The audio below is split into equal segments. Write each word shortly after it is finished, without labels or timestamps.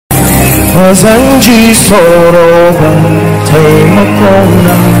Bazanji soroba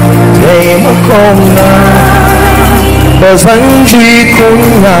taimakona, taimakona. Bazanji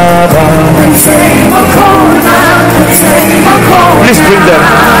kunyaba taimakona, taimakona. Please bring them.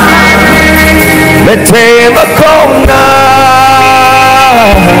 Taimakona,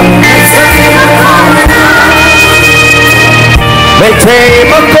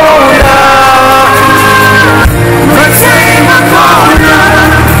 taimakona, taimakona.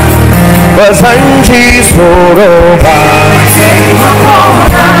 Bazanji soroba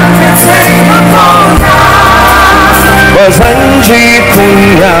taimakona, taimakona. Bazanji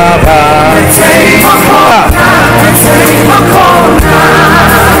kunyaba taimakona, taimakona.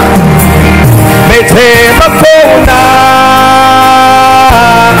 Taimakona,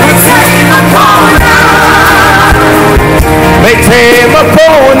 taimakona.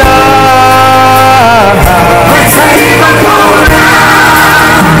 Taimakona, taimakona.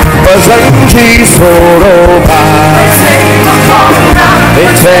 Bazanji soroba taimakona,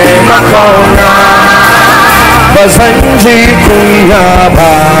 taimakona. Bazanji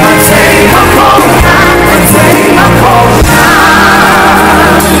kunyaba taimakona, taimakona.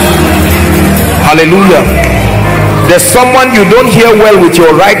 Hallelujah. There's someone you don't hear well with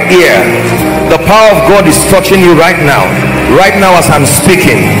your right ear. The power of God is touching you right now. Right now as I'm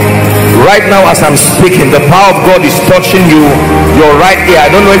speaking. Right now as I'm speaking, the power of God is touching you, your right ear. I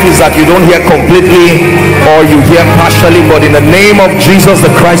don't know if it's that you don't hear completely or you hear partially, but in the name of Jesus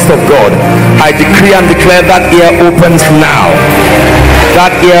the Christ of God, I decree and declare that ear opens now.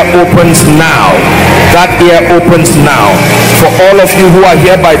 That ear opens now. That ear opens now. For all of you who are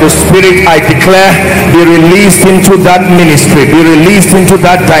here by the Spirit, I declare, be released into that ministry, be released into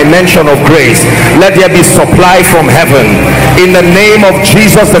that dimension of grace. Let there be supply from heaven in the name of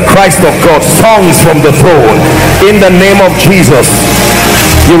Jesus the Christ of God. Songs from the throne in the name of Jesus.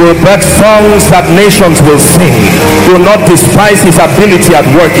 You will birth songs that nations will sing. Do not despise his ability at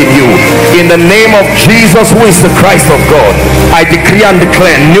work in you. In the name of Jesus, who is the Christ of God, I decree and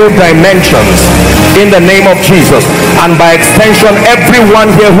declare new dimensions in the name of Jesus. And by extension,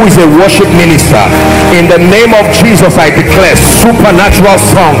 everyone here who is a worship minister, in the name of Jesus, I declare supernatural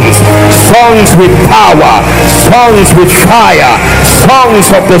songs, songs with power, songs with fire,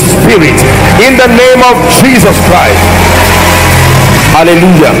 songs of the Spirit, in the name of Jesus Christ.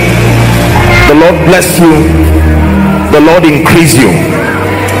 Hallelujah. The Lord bless you. The Lord increase you.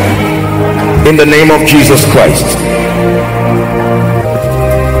 In the name of Jesus Christ.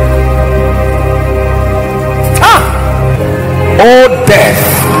 Oh death,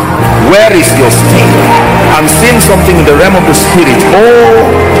 where is your sting? I'm seeing something in the realm of the Spirit. Oh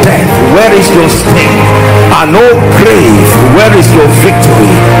death, where is your sting? And oh grave, where is your victory?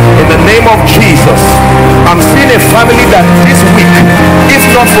 In the name of Jesus, I'm seeing a family that this week, if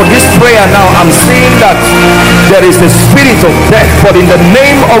not for this prayer now, I'm seeing that there is a spirit of death. But in the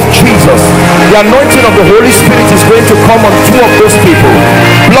name of Jesus, the anointing of the Holy Spirit is going to come on two of those people,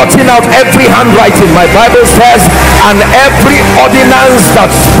 blotting out every handwriting. My Bible says, and every ordinance that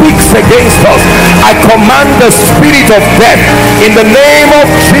speaks against us, I command the spirit of death in the name of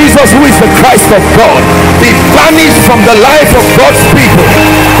Jesus, who is the Christ of God, be banished from the life of God's people,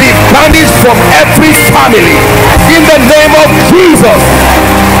 be banished from every family in the name of Jesus.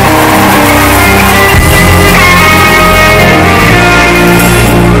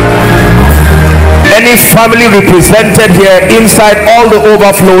 Any family represented here, inside, all the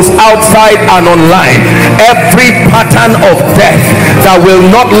overflows, outside and online, every pattern of death that will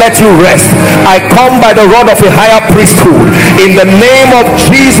not let you rest, I come by the rod of a higher priesthood in the name of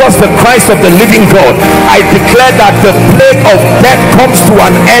Jesus the Christ of the living God. I declare that the plague of death comes to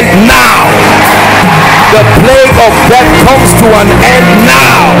an end now. The plague of death comes to an end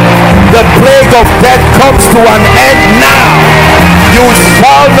now. The plague of death comes to an end now. You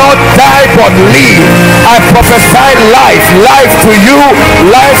shall not die but live. I prophesy life, life to you,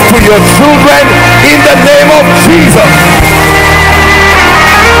 life to your children, in the name of Jesus.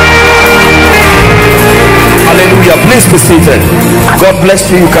 Hallelujah. Please be seated. God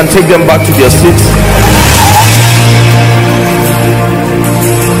bless you. You can take them back to their seats.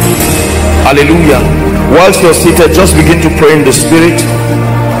 Hallelujah. Whilst you're seated, just begin to pray in the Spirit.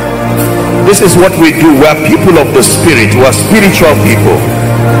 This is what we do. We are people of the Spirit. We are spiritual people.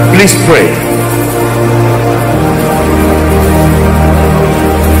 Please pray.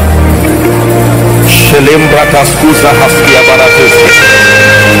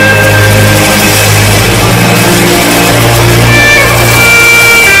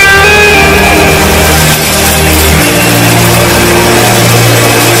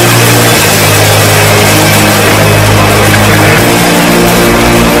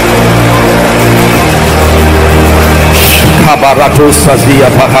 Barato Sazia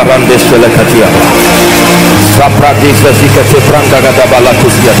Paharande Shelekatia Sapradisa Zikate Branda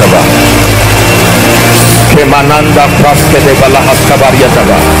Gadabalatus Yataba Kemananda Praske de Balahas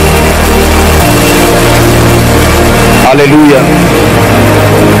Kabariataba. Hallelujah.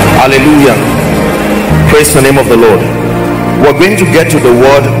 Hallelujah. Praise the name of the Lord. We're going to get to the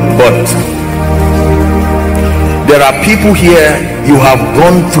word, but there are people here, you have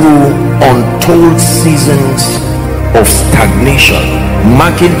gone through untold seasons of stagnation,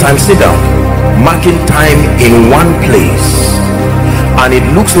 marking time. Sit down. Marking time in one place, and it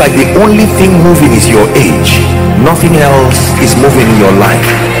looks like the only thing moving is your age. Nothing else is moving in your life.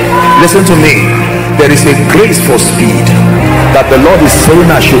 Listen to me. There is a grace for speed that the Lord is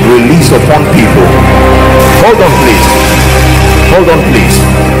saying I should release upon people. Hold on please. Hold on please.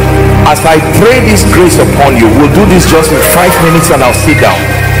 As I pray this grace upon you, we'll do this just in 5 minutes and I'll sit down.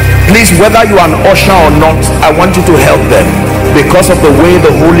 Please, whether you are an usher or not, I want you to help them, because of the way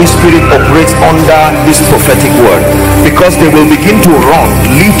the Holy Spirit operates under this prophetic word, because they will begin to run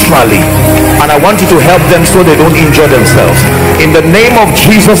literally, and I want you to help them so they don't injure themselves. In the name of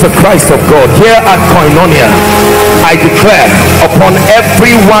Jesus the Christ of God, here at Koinonia, I declare upon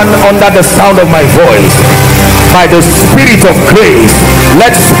everyone under the sound of my voice, by the Spirit of grace,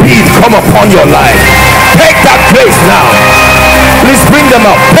 let speed come upon your life. Take that grace now. Please bring them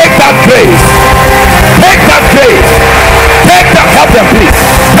up. Take that grace. Take that grace. Take that. Help them please.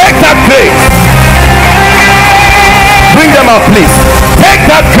 Take that grace. Bring them up please. Take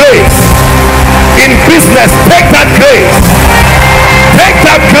that grace. In business, take that grace. Take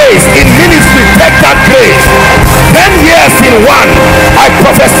that grace. In ministry, take that grace. 10 years in one, I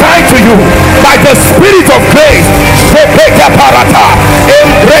prophesy to you by the Spirit of grace.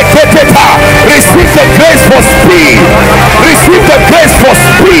 Receive the grace for speed. Receive the grace for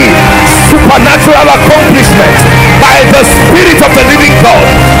speed. Supernatural accomplishment by the Spirit of the living God.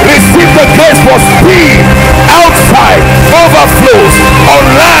 Receive the grace for speed. Outside, overflows.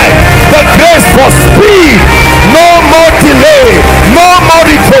 Online, the grace for speed. No more delay. No more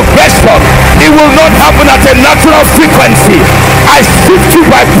retrogression. It will not happen at a natural frequency. I shift you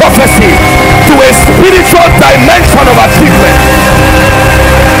by prophecy to a spiritual dimension of achievement.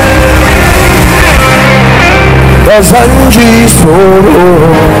 Please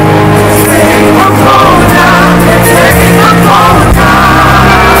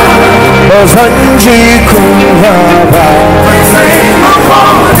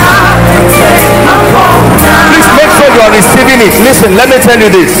make sure you are receiving it. Listen, let me tell you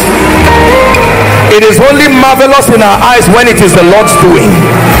this. It is only marvelous in our eyes when it is the Lord's doing.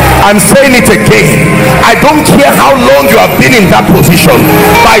 I'm saying it again. I don't care how long you have been in that position.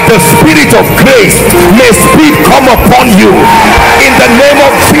 By the Spirit of grace, may speed come upon you. In the name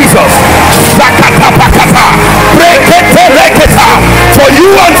of Jesus. For you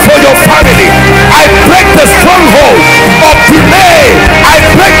and for your family, I break the stronghold of delay. I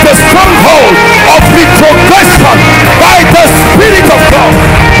break the stronghold of retrogression by the Spirit of God.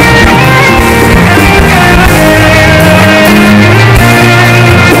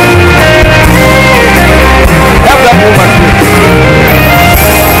 Help that woman,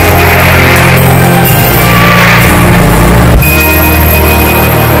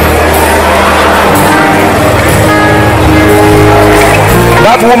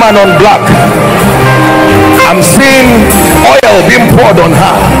 that woman on black, I'm seeing oil being poured on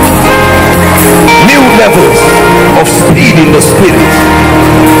her. New levels of speed in the Spirit.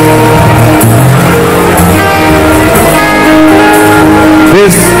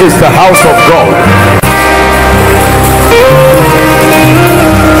 This is the house of God.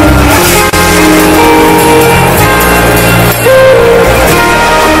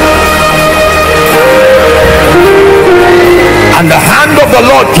 And the hand of the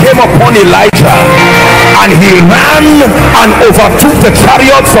Lord came upon Elijah, and he ran and overtook the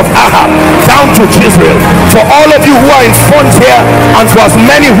chariots of Ahab down to Israel. For all of you who are in front here, and for as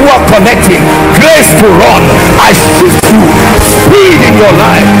many who are connecting, grace to run. I shift you. Speed in your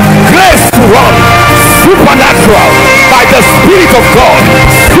life. Grace to run. Supernatural by the Spirit of God.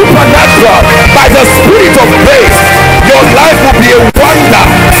 Supernatural by the Spirit of grace. Your life will be a wonder,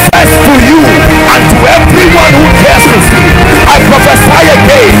 first to you and to everyone who cares to see. I prophesy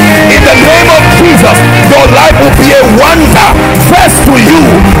again, in the name of Jesus, your life will be a wonder, first to you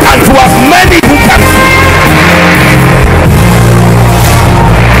and to as many who can see.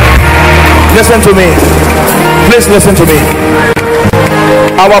 Listen to me. Please listen to me.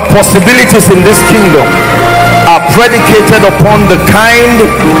 Our possibilities in this kingdom are predicated upon the kind,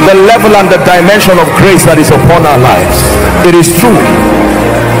 the level and the dimension of grace that is upon our lives. It is true.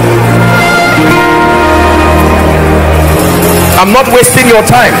 I'm not wasting your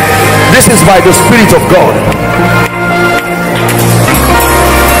time. This is by the Spirit of God.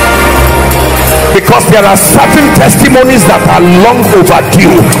 Because there are certain testimonies that are long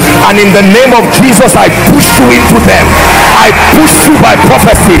overdue, and in the name of Jesus I push you into them. I push you by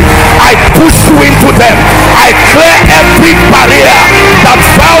prophecy. I push you into them. I clear every barrier that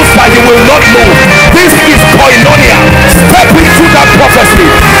vows that you will not move. This is koinonia. Step into that prophecy.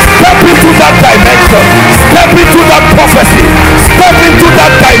 Step into that dimension. Step into that prophecy. Step into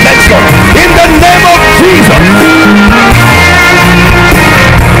that dimension in the name of Jesus.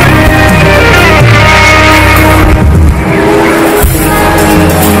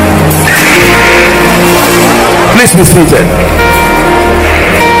 Please be seated.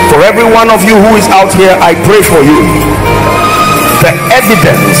 For every one of you who is out here, I pray for you. The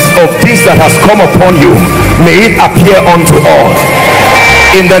evidence of this that has come upon you, may it appear unto all.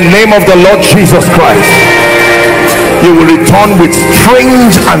 In the name of the Lord Jesus Christ, you will return with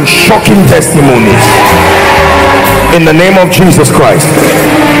strange and shocking testimonies. In the name of Jesus Christ.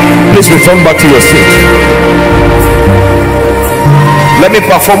 Please return back to your seat. Let me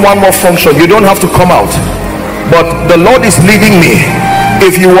perform one more function. You don't have to come out, but the Lord is leading me.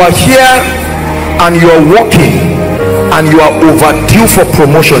 If you are here and you are walking and you are overdue for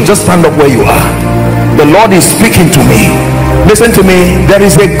promotion, just stand up where you are. The Lord is speaking to me. Listen to me. There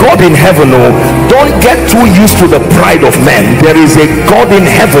is a God in heaven. Oh, don't get too used to the pride of men. There is a God in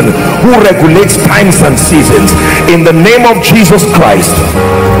heaven who regulates times and seasons. In the name of Jesus Christ,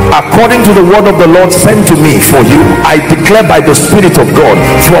 according to the word of the Lord sent to me for you, I declare by the Spirit of God,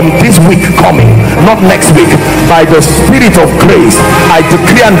 from this week coming, not next week, by the Spirit of grace, I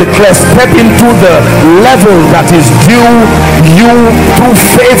decree and declare, step into the level that is due you through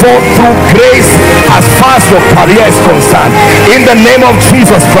favor, through grace, as far as your career is concerned, in the name of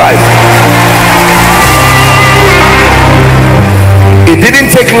Jesus Christ. It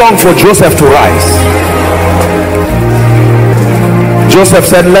didn't take long for Joseph to rise. Joseph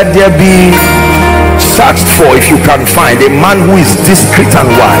said, let there be searched for, if you can find, a man who is discreet and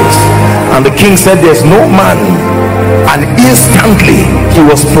wise. And the king said, there's no man. And instantly he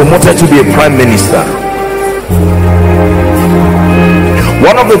was promoted to be a prime minister.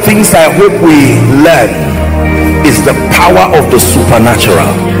 One of the things I hope we learn is the power of the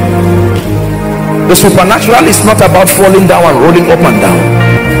supernatural. The supernatural is not about falling down and rolling up and down.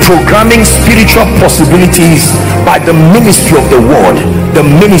 Programming spiritual possibilities by the ministry of the word, the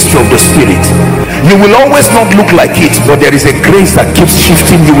ministry of the Spirit. You will always not look like it, but there is a grace that keeps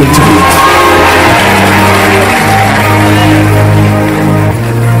shifting you into it.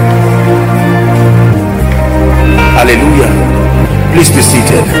 Hallelujah. Please be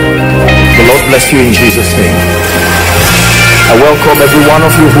seated. The Lord bless you in Jesus' name. I welcome every one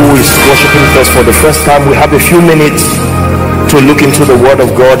of you who is worshiping with us for the first time. We have a few minutes to look into the word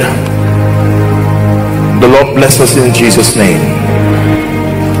of God. The Lord bless us in Jesus' name.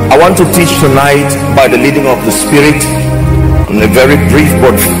 I want to teach tonight by the leading of the Spirit on a very brief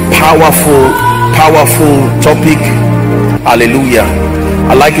but powerful topic. Hallelujah.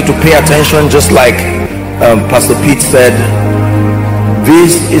 I'd like you to pay attention, just like Pastor Pete said.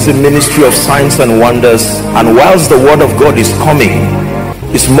 This is a ministry of signs and wonders, and whilst the word of God is coming,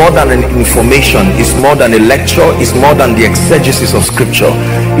 it's more than an information, it's more than a lecture, it's more than the exegesis of scripture,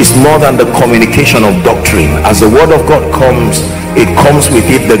 it's more than the communication of doctrine. As the word of God comes, it comes with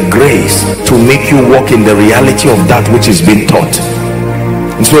it the grace to make you walk in the reality of that which is being taught.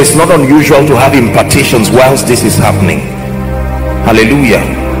 And so it's not unusual to have impartations whilst this is happening. Hallelujah.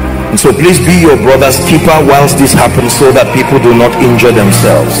 And so please be your brother's keeper whilst this happens, so that people do not injure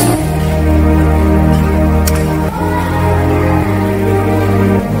themselves.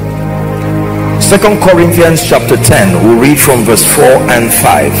 Second Corinthians chapter 10, we'll read from verse 4 and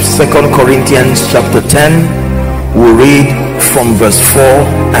 5. 2 Corinthians chapter 10, we'll read from verse 4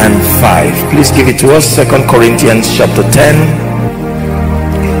 and 5. Please give it to us. 2 Corinthians chapter 10,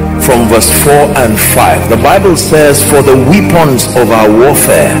 from verse 4 and 5. The Bible says, for the weapons of our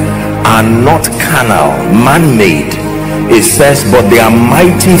warfare are not carnal, man-made. It says, but they are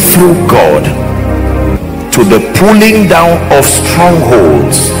mighty through God to the pulling down of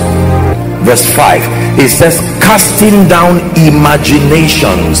strongholds. Verse 5, it says, casting down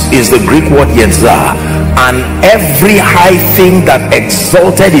imaginations, is the Greek word yetzah, and every high thing that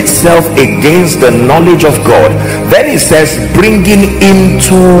exalted itself against the knowledge of God. Then it says, bringing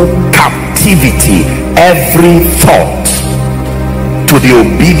into captivity every thought to the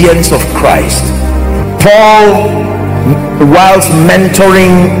obedience of Christ. Paul, whilst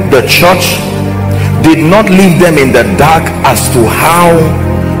mentoring the church, did not leave them in the dark as to how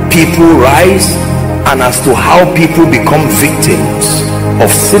people rise, and as to how people become victims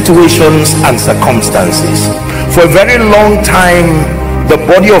of situations and circumstances. For a very long time, the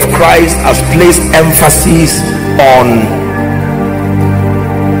body of Christ has placed emphasis on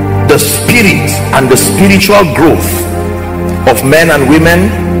the spirit and the spiritual growth of men and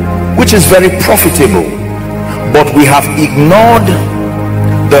women, which is very profitable, but we have ignored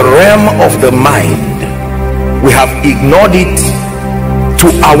the realm of the mind. We have ignored it to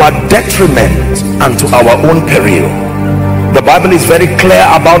our detriment and to our own peril. The Bible is very clear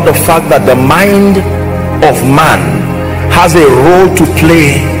about the fact that the mind of man has a role to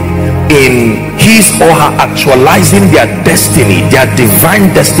play in his or her actualizing their destiny, their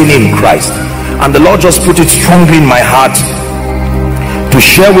divine destiny in Christ. And the Lord just put it strongly in my heart to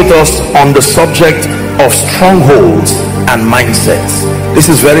share with us on the subject of strongholds and mindsets. This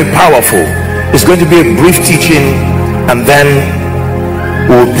is very powerful. It's going to be a brief teaching and then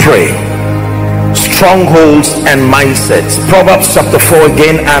we'll pray. Strongholds and mindsets. Proverbs chapter 4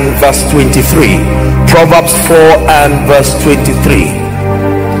 again and verse 23. Proverbs 4 and verse 23.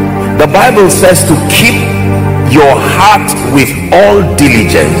 The Bible says to keep your heart with all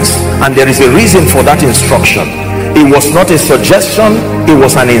diligence, and there is a reason for that instruction. It was not a suggestion, it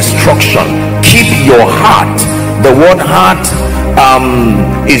was an instruction. Keep your heart. The word heart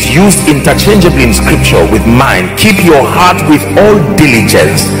is used interchangeably in scripture with mind. Keep your heart with all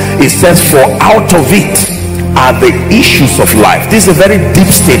diligence. It says, for out of it are the issues of life. This is a very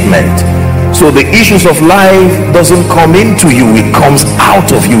deep statement. So the issues of life doesn't come into you, it comes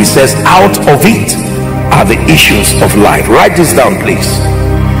out of you. It says out of it are the issues of life. Write this down, please.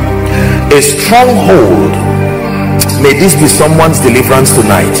 A stronghold, may this be someone's deliverance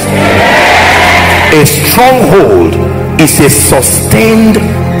tonight. A stronghold is a sustained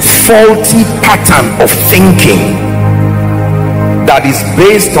faulty pattern of thinking that is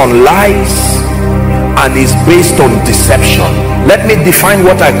based on lies and is based on deception. Let me define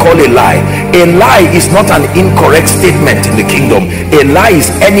what I call a lie. A lie is not an incorrect statement in the kingdom. A lie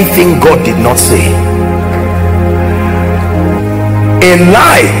is anything God did not say. A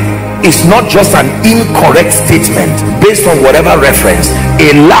lie is not just an incorrect statement based on whatever reference.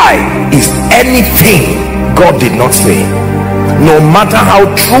 A lie is anything God did not say. No matter how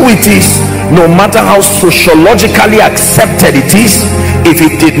true it is, no matter how sociologically accepted it is, if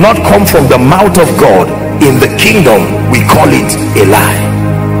it did not come from the mouth of God, in the kingdom we call it a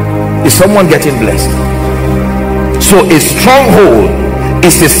lie. Is someone getting blessed? So a stronghold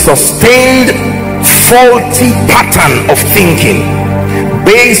is a sustained faulty pattern of thinking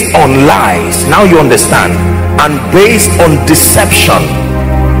based on lies, now you understand, and based on deception.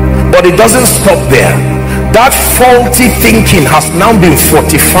 But it doesn't stop there. That faulty thinking has now been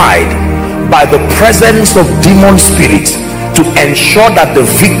fortified by the presence of demon spirits to ensure that the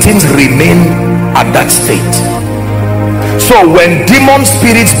victims remain at that state. So when demon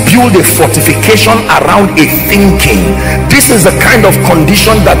spirits build a fortification around a thinking, this is the kind of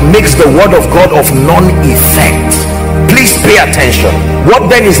condition that makes the word of God of non-effect. Please pay attention. What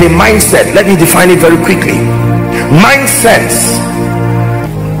then is a mindset? Let me define it very quickly. Mindsets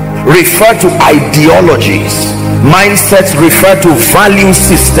refer to ideologies. Mindsets refer to value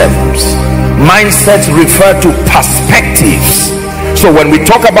systems. Mindsets refer to perspectives. So when we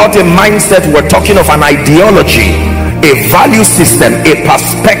talk about a mindset, we're talking of an ideology, a value system, a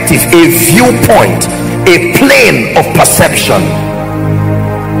perspective, a viewpoint, a plane of perception.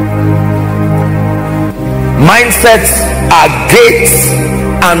 Mindsets are gates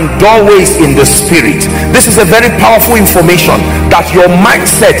and doorways in the spirit. This is a very powerful information, that your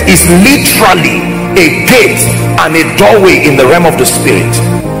mindset is literally a gate and a doorway in the realm of the spirit,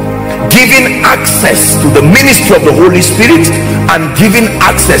 giving access to the ministry of the Holy Spirit and giving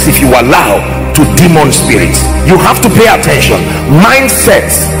access, if you allow, to demon spirits. You have to pay attention.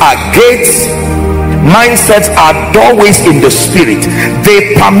 Mindsets are gates, mindsets are doorways in the spirit.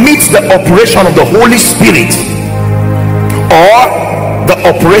 They permit the operation of the Holy Spirit or the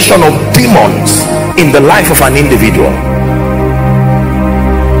operation of demons in the life of an individual.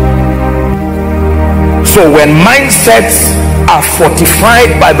 So when mindsets are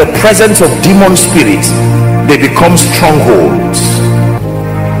fortified by the presence of demon spirits, they become strongholds.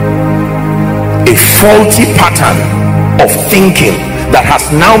 A faulty pattern of thinking that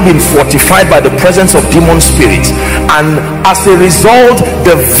has now been fortified by the presence of demon spirits, and as a result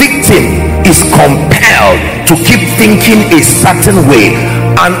the victim is compelled to keep thinking a certain way.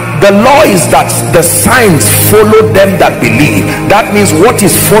 And the law is that the signs follow them that believe. That means what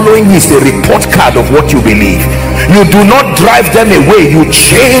is following is a report card of what you believe. You do not drive them away, you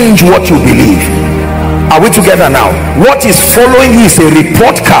change what you believe. Are we together now? What is following you is a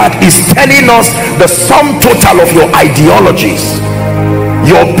report card. Is telling us the sum total of your ideologies,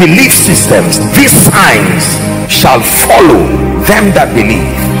 your belief systems. These signs shall follow them that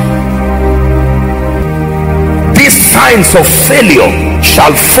believe. These signs of failure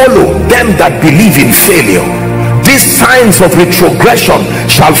shall follow them that believe in failure. These signs of retrogression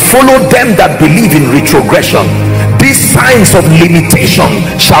shall follow them that believe in retrogression. These signs of limitation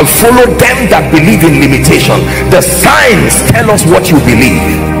shall follow them that believe in limitation. The signs tell us what you believe.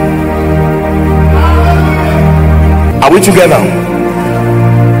 Are we together?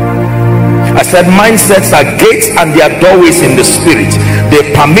 I said mindsets are gates and they are doorways in the spirit. They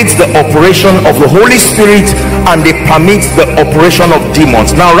permit the operation of the Holy Spirit and they permit the operation of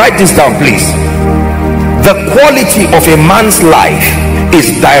demons. Now write this down, please. The quality of a man's life is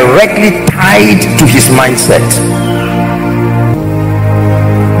directly tied to his mindset.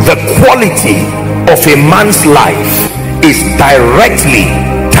 The quality of a man's life is directly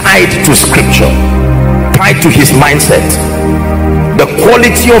tied to scripture, tied to his mindset. The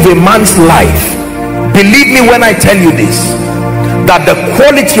quality of a man's life, believe me when I tell you this, that the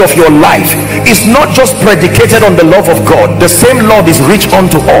quality of your life is not just predicated on the love of God. The same love is rich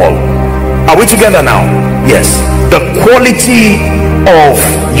unto all. Are we together now? Yes. The quality of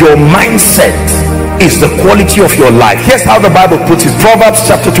your mindset is the quality of your life. Here's how the Bible puts it. Proverbs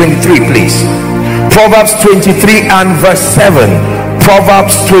chapter 23, please. Proverbs 23 and verse 7.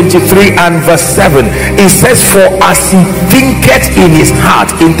 Proverbs 23 and verse 7. It says, for as he thinketh in his heart,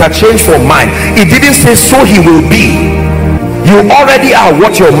 interchange for mind. It didn't say so he will be. You already are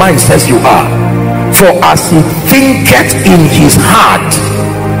what your mind says you are. For as he thinketh in his heart,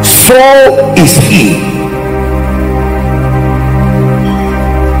 so is he.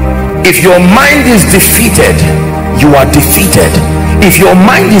 If your mind is defeated, you are defeated. If your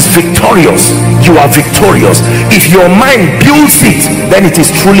mind is victorious, you are victorious. If your mind builds it, then it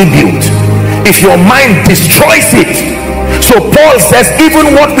is truly built. If your mind destroys it. So Paul says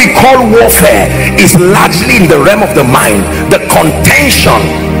even what we call warfare is largely in the realm of the mind. The contention.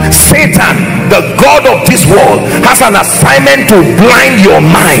 Satan, the god of this world, has an assignment to blind your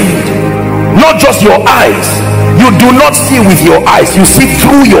mind, not just your eyes. You do not see with your eyes, you see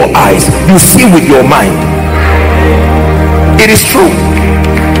through your eyes. You see with your mind. It is true.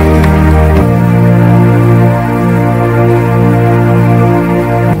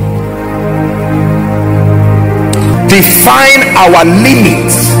 Define our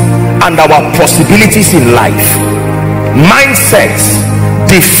limits and our possibilities in life. Mindsets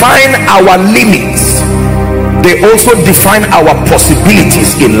define our limits. They also define our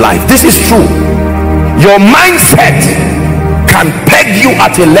possibilities in life. This is true. Your mindset can peg you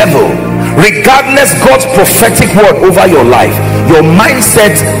at a level, regardless God's prophetic word over your life. Your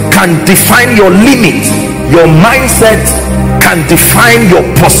mindset can define your limit. Your mindset can define your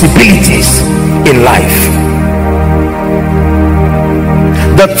possibilities in life.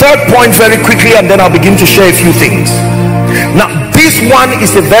 The third point, very quickly, and then I'll begin to share a few things. Now this one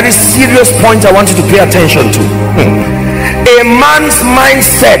is a very serious point I want you to pay attention to. A man's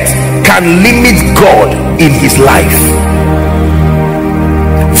mindset can limit God in his life.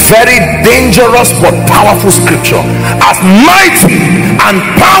 Very dangerous but powerful scripture. As mighty and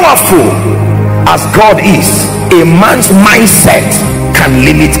powerful as God is, a man's mindset can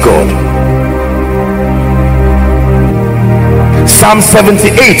limit God. Psalm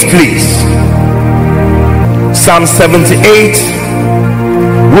 78, please. Psalm 78,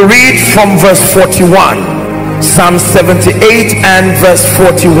 we read from verse 41. Psalm 78 and verse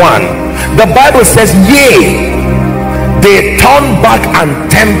 41. The Bible says, yea, they turned back and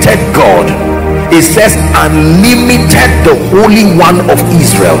tempted God. It says, and limited the Holy One of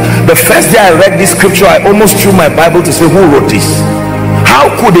Israel. The first day I read this scripture, I almost threw my Bible to say, who wrote this? How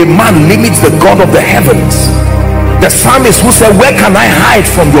could a man limit the God of the heavens? The psalmist who said, where can I hide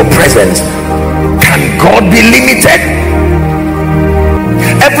from your presence? Can God be limited?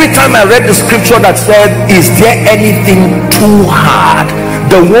 Every time I read the scripture that said, is there anything too hard?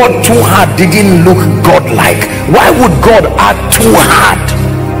 The word too hard didn't look God-like. Why would God add too hard?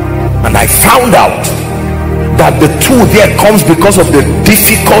 And I found out that the too there comes because of the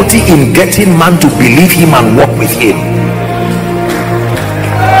difficulty in getting man to believe him and walk with him.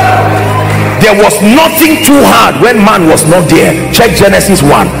 There was nothing too hard when man was not there. Check Genesis 1.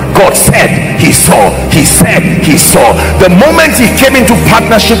 God said, he saw, he said, he saw. The moment he came into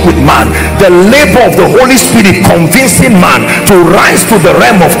partnership with man, the labor of the Holy Spirit convincing man to rise to the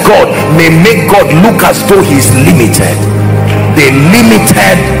realm of God may make God look as though he's limited. They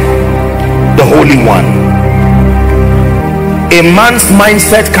limited the Holy One. A man's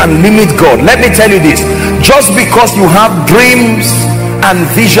mindset can limit God. Let me tell you this, Just because you have dreams and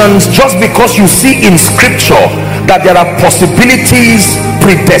visions, just because you see in scripture that there are possibilities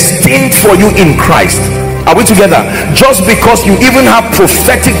predestined for you in Christ, are we together? Just because you even have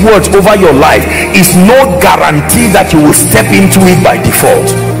prophetic words over your life is no guarantee that you will step into it by default.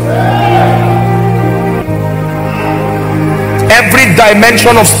 Every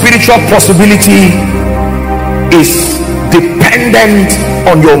dimension of spiritual possibility is dependent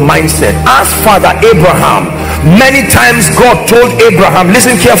on your mindset. As Father Abraham, many times God told Abraham,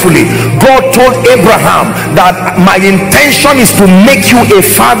 listen carefully, God told Abraham that my intention is to make you a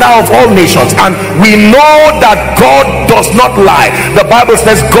father of all nations. And we know that God does not lie. The Bible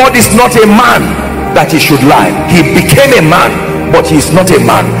says God is not a man that he should lie. He became a man, but he is not a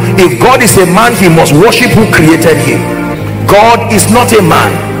man. If God is a man, he must worship who created him. God is not a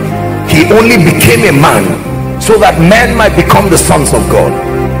man. He only became a man so that men might become the sons of God.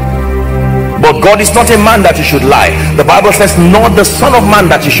 But God is not a man that he should lie. The Bible says, nor the son of man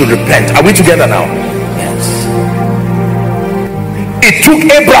that he should repent. Are we together now? Yes. It took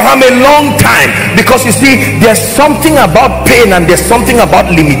Abraham a long time, because you see, there's something about pain and there's something about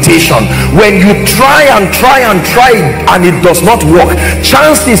limitation. When you try and try and try and it does not work,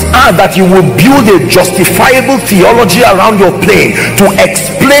 chances are that you will build a justifiable theology around your pain to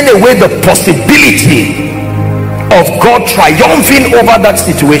explain away the possibility of God triumphing over that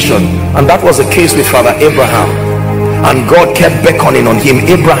situation. And that was the case with Father Abraham. And God kept beckoning on him,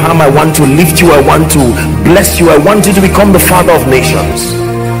 Abraham, I want to lift you, I want to bless you, I want you to become the father of nations.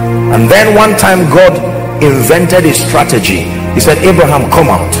 And then one time God invented a strategy. He said, Abraham, come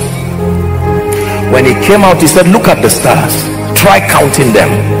out. When he came out, he said, look at the stars, try counting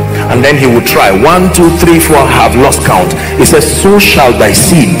them. And then he would try 1, 2, 3, 4, have lost count. He says, so shall thy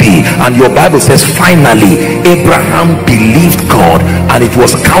seed be. And your Bible says, finally Abraham believed God, and it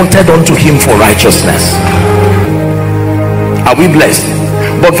was counted unto him for righteousness. Are we blessed?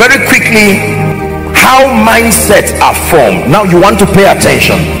 But very quickly, how mindsets are formed. Now you want to pay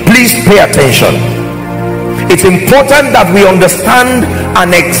attention. Please pay attention. It's important that we understand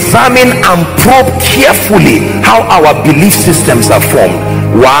and examine and probe carefully how our belief systems are formed.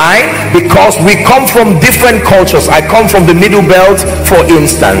 Why? Because we come from different cultures. I come from the Middle Belt, for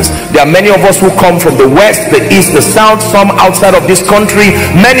instance. There are many of us who come from the West, the East, the South, some outside of this country,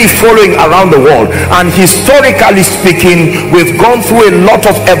 many following around the world. And historically speaking, we've gone through a lot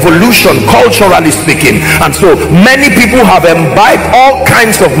of evolution, culturally speaking. And so many people have imbibed all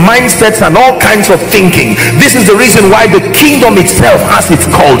kinds of mindsets and all kinds of thinking. This is the reason why the kingdom itself has its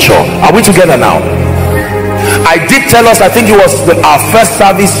culture. Are we together now? I did tell us, I think it was our first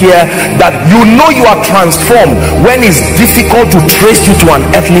service here, that you know you are transformed when it's difficult to trace you to an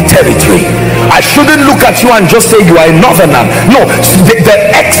earthly territory. I shouldn't look at you and just say you are a northerner. No, the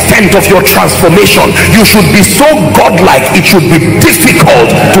extent of your transformation, you should be so godlike, it should be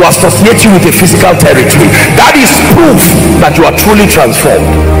difficult to associate you with a physical territory. That is proof that you are truly transformed.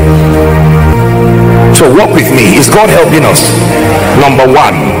 So walk with me. Is God helping us? Number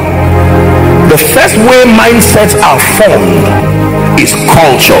one, the first way mindsets are formed is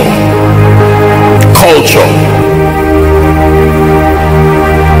culture. Culture.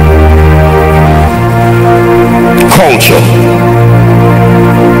 Culture.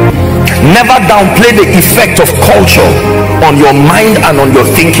 Never downplay the effect of culture on your mind and on your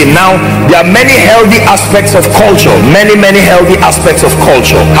thinking. Now, there are many healthy aspects of culture, many healthy aspects of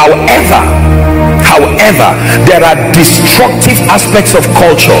culture. However, there are destructive aspects of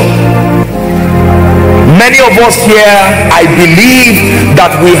culture. Many of us here, I believe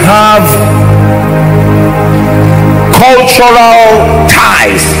that we have cultural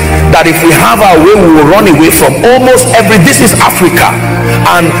ties that if we have our way, we will run away from. Almost every, this is Africa,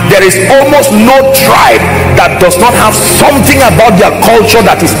 and there is almost no tribe that does not have something about their culture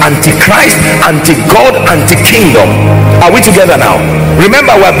that is anti-Christ, anti-God, anti-kingdom. Are we together now?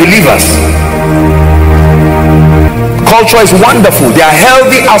 Remember, we're believers. Culture is wonderful. There are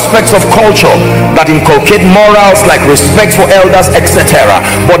healthy aspects of culture that inculcate morals like respect for elders, etc.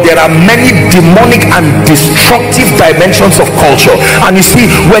 But there are many demonic and destructive dimensions of culture. And you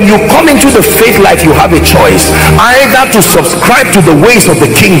see, when you come into the faith life, you have a choice, either to subscribe to the ways of the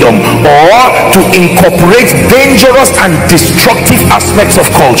kingdom or to incorporate dangerous and destructive aspects of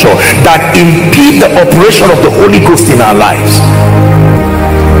culture that impede the operation of the Holy Ghost in our lives.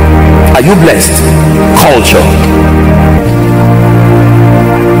 Are you blessed? Culture.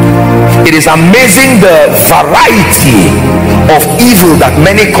 It is amazing the variety of evil that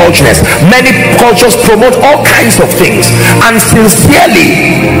many cultures promote all kinds of things, and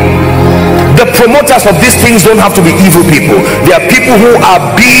sincerely The promoters of these things don't have to be evil people. They are people who are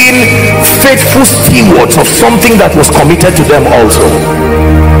being faithful stewards of something that was committed to them also.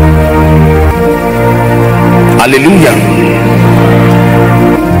 Hallelujah.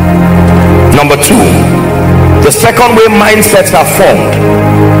 Number two, the second way mindsets are formed: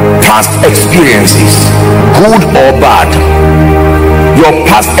 past experiences, good or bad. Your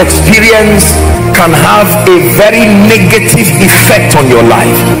past experience can have a very negative effect on your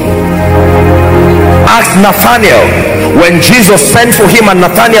life. Ask Nathanael, when Jesus sent for him and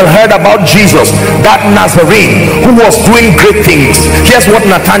Nathanael heard about Jesus, that Nazarene who was doing great things. Here's what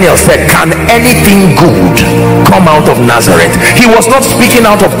Nathanael said: can anything good come out of Nazareth? He was not speaking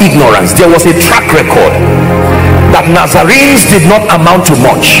out of ignorance. There was a track record that Nazarenes did not amount to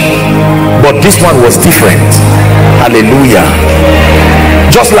much, but this one was different. Hallelujah.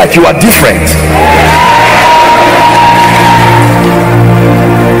 Just like you are different.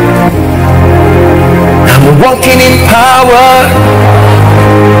 I'm walking in power,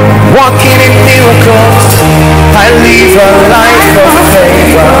 walking in miracles. I live a life of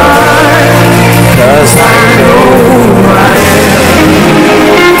favor, 'cause I know I am.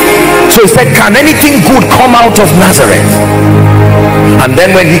 So he said, can anything good come out of Nazareth? And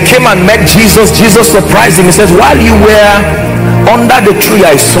then when he came and met Jesus, Jesus surprised him. He says, while you were under the tree,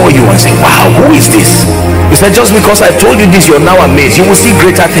 I saw you. And said, wow, who is this? He said, just because I told you this, you're now amazed. You will see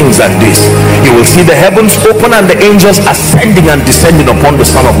greater things than this. You will see the heavens open and the angels ascending and descending upon the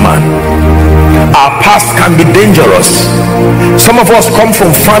Son of Man. Our past can be dangerous. Some of us come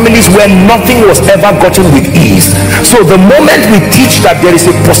from families where nothing was ever gotten with ease. So the moment we teach that there is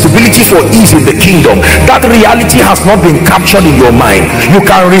a possibility for ease in the kingdom, that reality has not been captured in your mind. You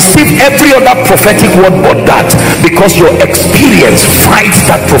can receive every other prophetic word but that, because your experience fights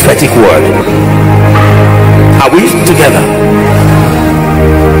that prophetic word. Are we together?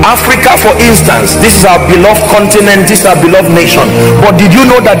 Africa, for instance, this is our beloved continent, this is our beloved nation, but did you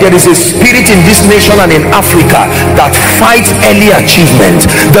know that there is a spirit in this nation and in Africa that fights early achievement?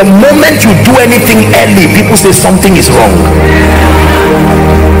 The moment you do anything early, people say something is wrong.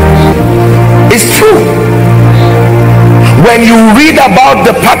 It's true. When you read about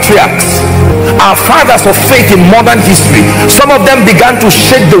the patriarchs, our fathers of faith in modern history, some of them began to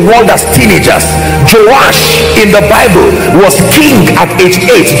shake the world as teenagers. Joash in the Bible was king at age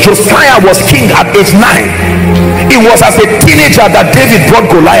 8. Josiah was king at age 9. It was as a teenager that David brought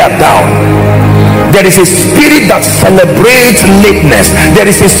Goliath down. There is a spirit that celebrates lateness. There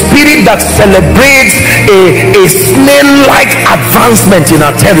is a spirit that celebrates a snail-like advancement in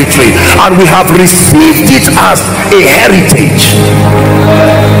our territory, and we have received it as a heritage.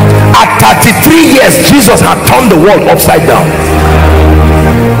 At 33 years, Jesus had turned the world upside down.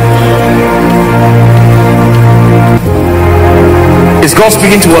 Is God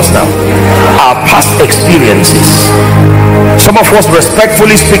speaking to us now? Our past experiences. Some of us,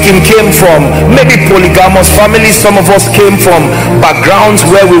 respectfully speaking, came from maybe polygamous families. Some of us came from backgrounds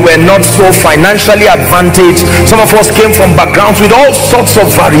where we were not so financially advantaged. Some of us came from backgrounds with all sorts of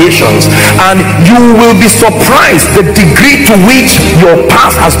variations, and you will be surprised the degree to which your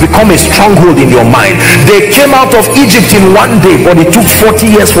past has become a stronghold in your mind. They came out of Egypt in one day, but it took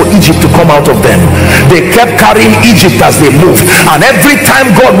 40 years for Egypt to come out of them. They kept carrying Egypt as they moved, and every time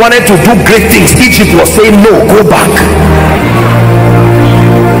God wanted to do great things, Egypt was saying, no, go back.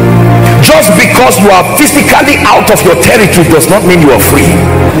 Just because you are physically out of your territory does not mean you are free.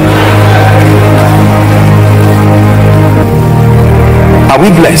 Are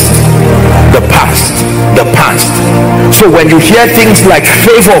we blessed? The past, the past. So when you hear things like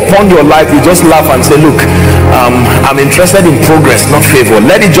favor upon your life, you just laugh and say, look, I'm interested in progress, not favor.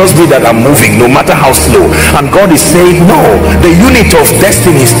 Let it just be that I'm moving, no matter how slow. And God is saying, no, the unit of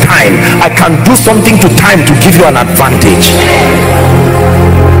destiny is time. I can do something to time to give you an advantage.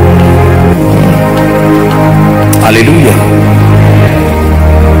 Hallelujah.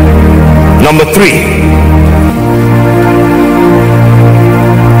 Number 3,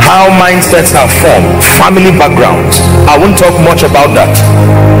 how mindsets are formed. Family backgrounds. I won't talk much about that.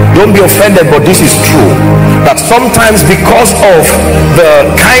 Don't be offended, but this is true, that sometimes because of the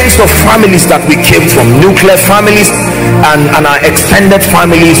kinds of families that we came from, nuclear families and our extended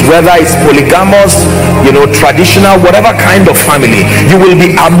families, whether it's polygamous, traditional, whatever kind of family, you will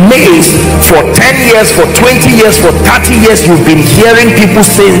be amazed. For 10 years, for 20 years, for 30 years, you've been hearing people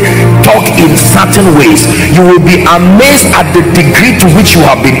talk in certain ways. You will be amazed at the degree to which you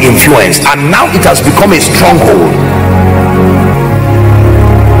have been influenced, and now it has become a stronghold.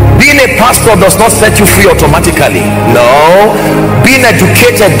 Being a pastor does not set you free automatically. No, being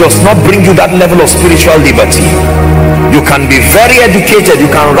educated does not bring you that level of spiritual liberty. You can be very educated,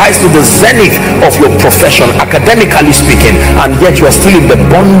 you can rise to the zenith of your profession, academically speaking, and yet you are still in the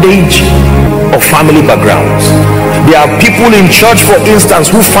bondage of family backgrounds. There are people in church, for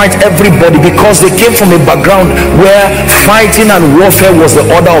instance, who fight everybody because they came from a background where fighting and warfare was the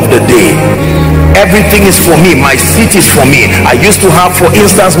order of the day. Everything is for me, my seat is for me. I used to have, for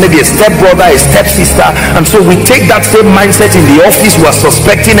instance, maybe a stepbrother, a stepsister, and so we take that same mindset in the office. We are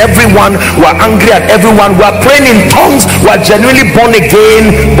suspecting everyone, we are angry at everyone, we are praying in tongues, we are genuinely born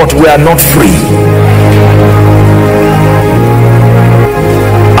again, but we are not free.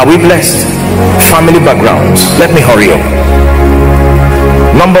 Are we blessed? Family backgrounds. Let me hurry up.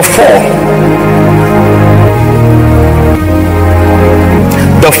 Number 4,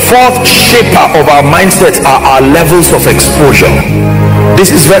 the fourth shaper of our mindsets are our levels of exposure.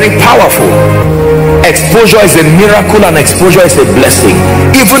 This is very powerful. Exposure is a miracle and exposure is a blessing,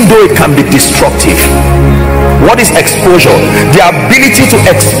 even though it can be destructive. What is exposure? The ability to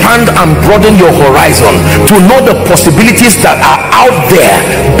expand and broaden your horizon, to know the possibilities that are out there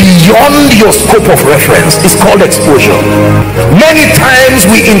beyond your scope of reference is called exposure. Many times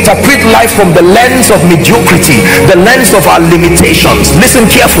we interpret life from the lens of mediocrity, the lens of our limitations. Listen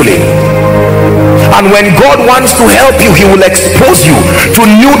carefully. And when God wants to help you, he will expose you to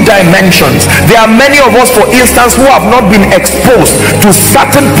new dimensions. There are many of us, for instance, who have not been exposed to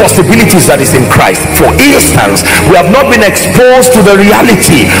certain possibilities that is in Christ. For instance, we have not been exposed to the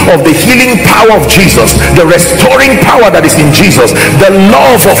reality of the healing power of Jesus, the restoring power that is in Jesus, the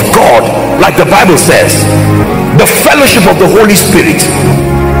love of God, like the Bible says, the fellowship of the Holy Spirit.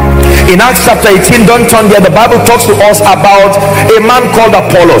 In Acts chapter 18, don't turn there, the Bible talks to us about a man called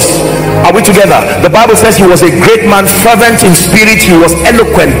Apollos. Are we together? The Bible says he was a great man, fervent in spirit, he was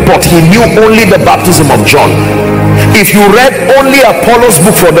eloquent, but he knew only the baptism of John. If you read only Apollos'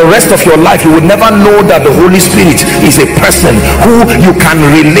 book for the rest of your life, you would never know that the Holy Spirit is a person who you can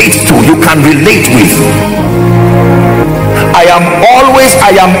relate to, you can relate with. I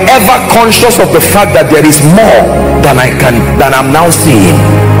am ever conscious of the fact that there is more than I'm now seeing.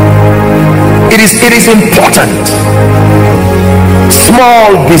 It is important.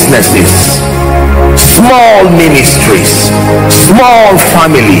 Small businesses, small ministries, small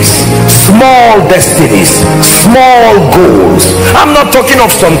families, small destinies, small goals. I'm not talking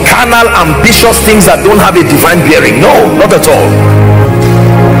of some carnal, ambitious things that don't have a divine bearing. No, not at all.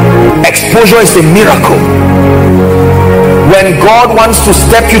 Exposure is a miracle. When God wants to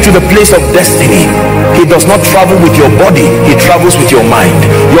step you to the place of destiny, he does not travel with your body, he travels with your mind.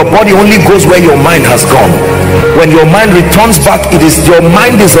 Your body only goes where your mind has gone. When your mind returns back, your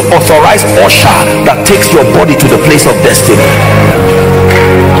mind is the authorized usher that takes your body to the place of destiny.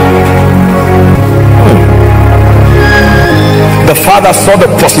 The Father saw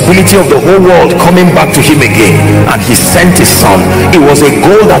the possibility of the whole world coming back to him again, and he sent his son. It was a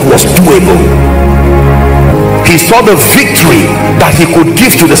goal that was doable. He saw the victory that he could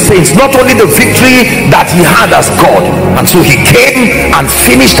give to the saints, not only the victory that he had as God, and so he came and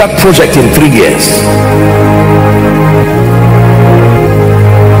finished that project in 3 years.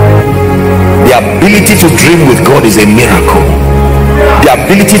 The ability to dream with God is a miracle. The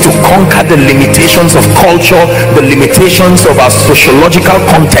ability to conquer the limitations of culture, the limitations of our sociological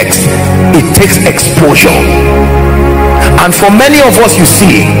context, it takes exposure. And for many of us, you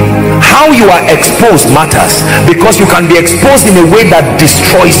see, how you are exposed matters, because you can be exposed in a way that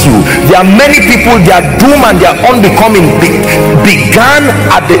destroys you. There are many people, their doom and their unbecoming began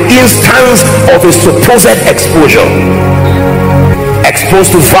at the instance of a supposed exposure.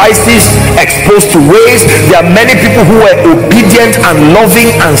 Exposed to vices, exposed to ways. There are many people who were obedient and loving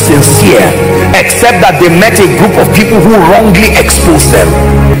and sincere, except that they met a group of people who wrongly exposed them,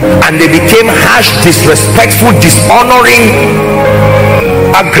 and they became harsh, disrespectful, dishonoring.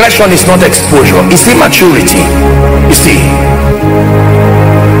 Aggression is not exposure, it's immaturity, you see.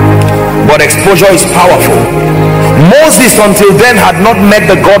 But exposure is powerful. Moses until then had not met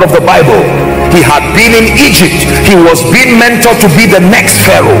the God of the Bible. He had been in Egypt. He was being mentored to be the next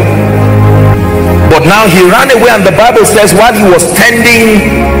Pharaoh. But now he ran away, and the Bible says while he was tending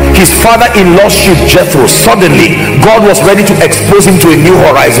his father-in-law's sheep Jethro, suddenly God was ready to expose him to a new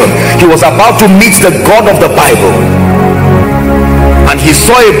horizon. He was about to meet the God of the Bible, and he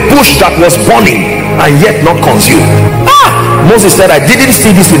saw a bush that was burning and yet not consumed. Moses said, I didn't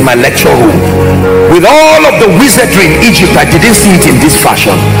see this in my lecture room. With all of the wizardry in Egypt, I didn't see it in this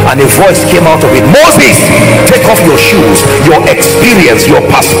fashion. And a voice came out of it, Moses, take off your shoes. Your experience, your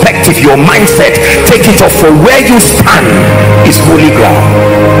perspective, your mindset, take it off, for where you stand is holy ground.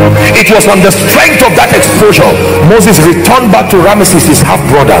 It was on the strength of that exposure Moses returned back to Ramesses, his half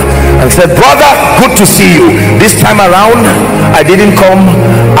brother, and said, brother, good to see you. This time around I didn't come,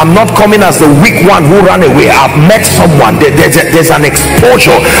 I'm not coming as the weak one who ran away. I've met someone. There's an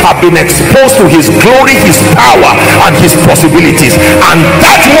exposure. I've been exposed to his glory, his power, and his possibilities, and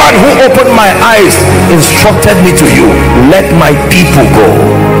that one who opened my eyes instructed me to you, let my people go.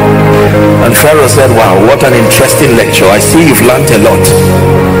 And Pharaoh said, wow, what an interesting lecture. I see you've learned a lot.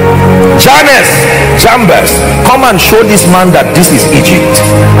 Jambres, come and show this man that this is Egypt.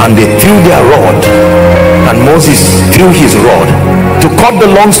 And they threw their rod, and Moses threw his rod. To cut the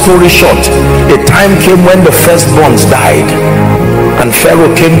long story short, a time came when the firstborns died, and Pharaoh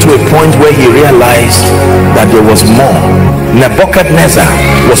came to a point where he realized that there was more. Nebuchadnezzar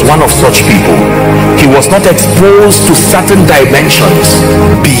was one of such people. He was not exposed to certain dimensions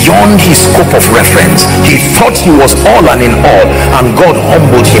beyond his scope of reference. He thought he was all and in all, and God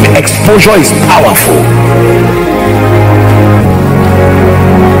humbled him. Exposure is powerful.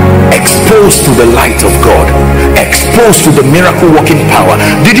 Exposed to the light of God, exposed to the miracle working power.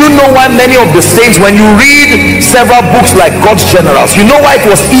 Did you know why many of the saints, when you read several books like God's Generals, you know why it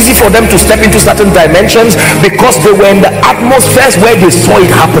was easy for them to step into certain dimensions? Because they were in the atmospheres where they saw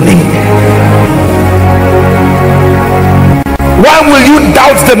it happening. Why will you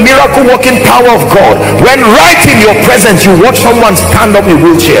doubt the miracle working power of God when right in your presence you watch someone stand up in a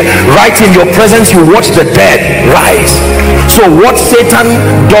wheelchair? Right in your presence you watch the dead rise. So what Satan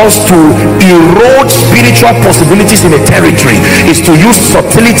does to erode spiritual possibilities in a territory is to use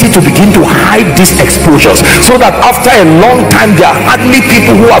subtlety to begin to hide these exposures, so that after a long time there are hardly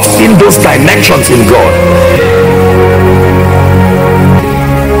people who have seen those dimensions in God.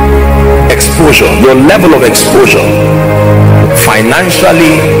 Exposure, your level of exposure,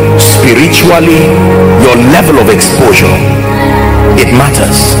 financially, spiritually, your level of exposure, it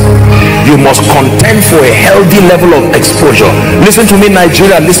matters. You must contend for a healthy level of exposure. Listen to me,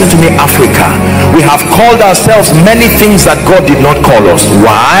 Nigeria. Listen to me, Africa. We have called ourselves many things that God did not call us.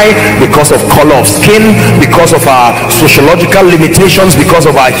 Why? Because of color of skin, because of our sociological limitations, because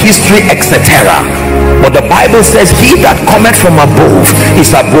of our history, etc. But the Bible says, he that cometh from above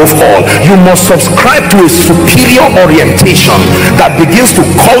is above all. You must subscribe to a superior orientation that begins to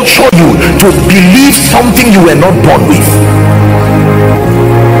culture you to believe something you were not born with.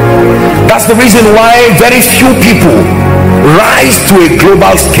 That's the reason why very few people rise to a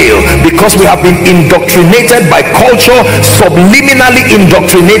global scale, because we have been indoctrinated by culture, subliminally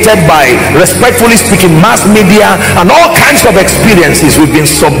indoctrinated by, respectfully speaking, mass media and all kinds of experiences. We've been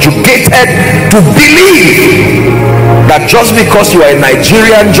subjugated to believe that just because you are a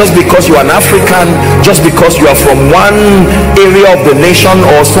Nigerian, just because you are an African, just because you are from one area of the nation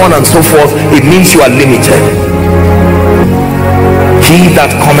or so on and so forth, it means you are limited. He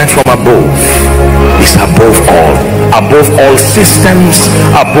that cometh from above is above all systems,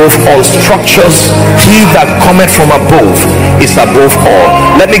 above all structures. He that cometh from above is above all.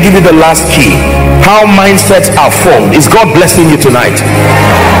 Let me give you the last key. How mindsets are formed. Is God blessing you tonight?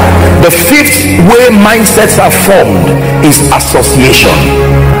 The fifth way mindsets are formed is association.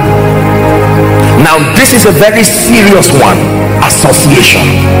 Now this is a very serious one. Association.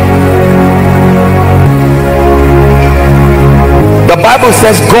 The Bible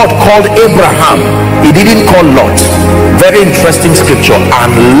says God called Abraham. He didn't call Lot. Very interesting scripture.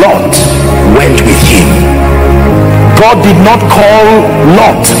 And Lot went with him. God did not call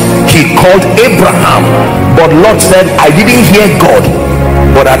Lot. He called Abraham. But Lot said, I didn't hear God,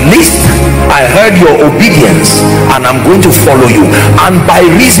 but at least I heard your obedience and I'm going to follow you. And by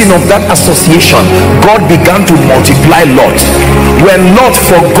reason of that association, God began to multiply Lot. When Lot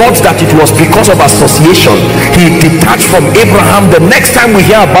forgot that it was because of association, he detached from Abraham. The next time we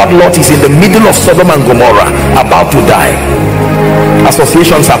hear about Lot is in the middle of Sodom and Gomorrah, about to die.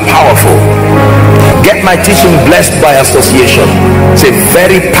 Associations are powerful. Get my teaching, Blessed by Association. It's a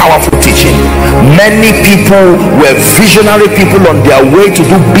very powerful teaching. Many people were visionary people on their way to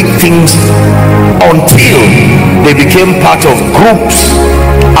do big things until they became part of groups,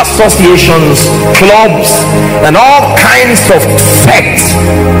 associations, clubs, and all kinds of sects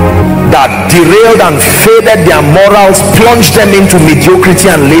that derailed and faded their morals, plunged them into mediocrity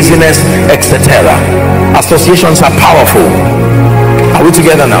and laziness, etc. Associations are powerful. Are we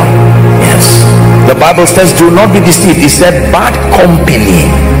together now? Yes. The Bible says, do not be deceived. It said bad company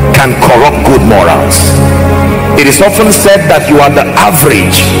can corrupt good morals. It is often said that you are the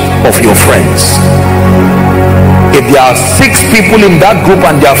average of your friends. If there are 6 people in that group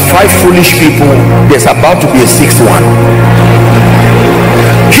and there are 5 foolish people, there's about to be a 6th one.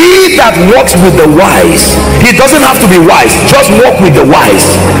 He that walks with the wise, he doesn't have to be wise, just walk with the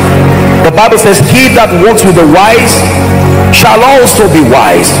wise. The Bible says, he that walks with the wise shall also be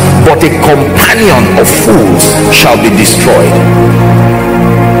wise, but a companion of fools shall be destroyed.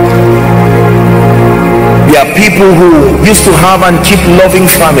 There are people who used to have and keep loving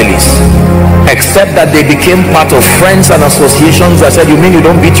families, except that they became part of friends and associations that said, you mean you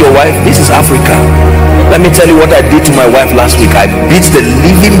don't beat your wife? This is Africa. Let me tell you what I did to my wife last week. I beat the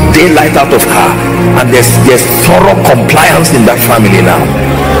living daylight out of her, and there's thorough compliance in that family now.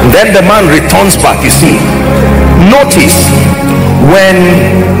 And then the man returns back. You see, notice when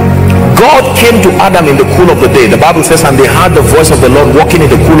God came to Adam in the cool of the day, the Bible says, and they heard the voice of the Lord walking in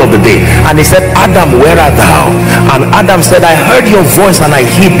the cool of the day, and he said, Adam, where art thou? And Adam said, I heard your voice and I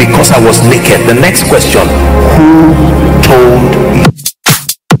hid because I was naked. The next question, who told you?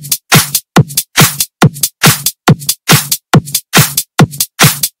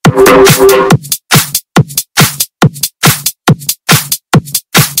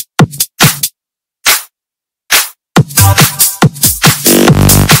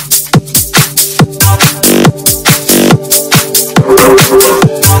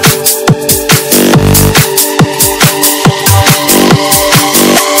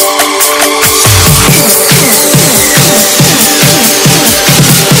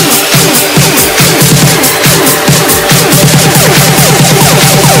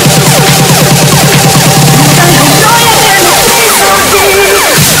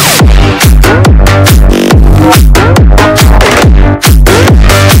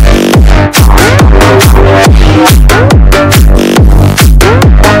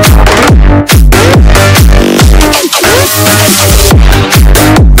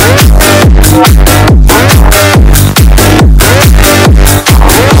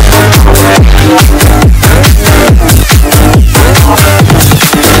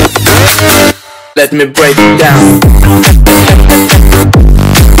 Let me break it down.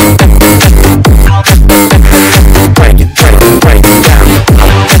 Break it down.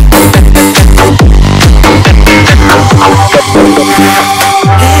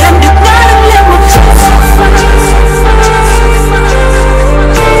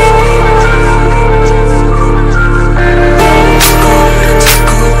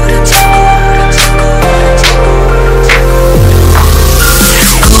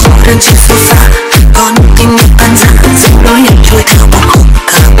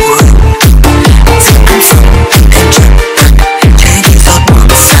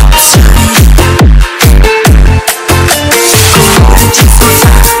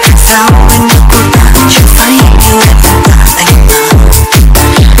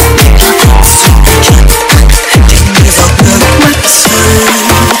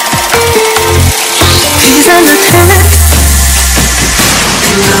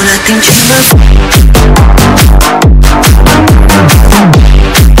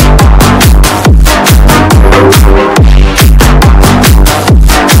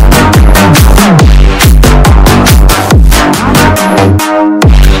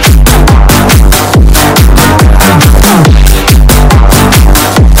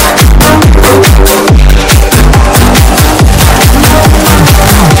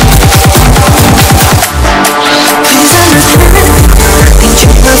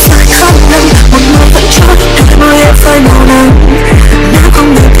 Try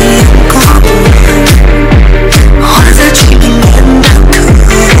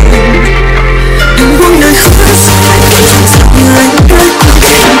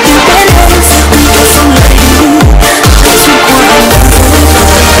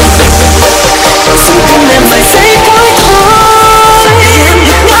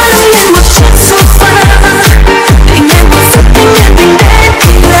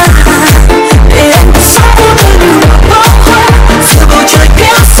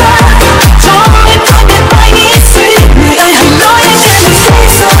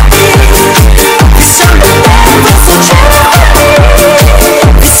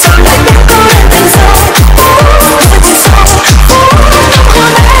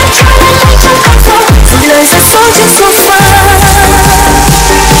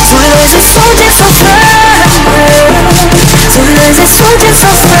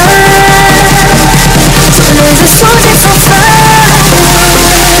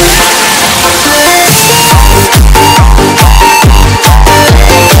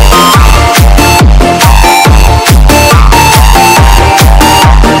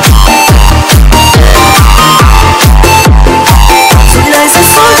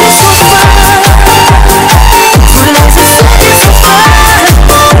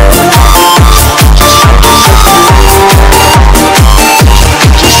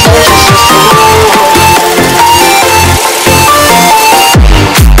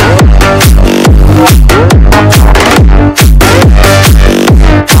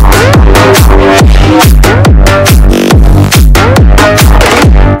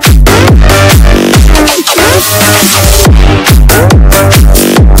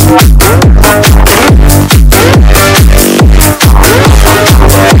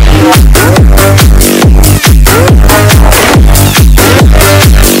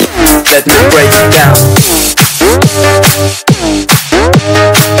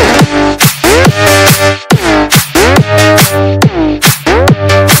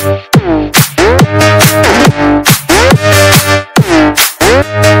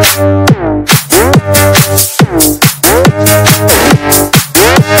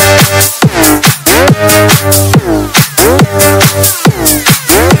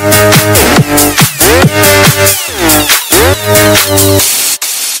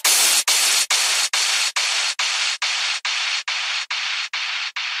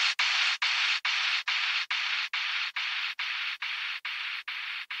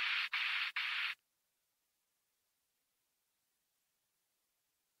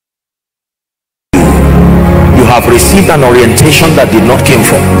have received an orientation that did not come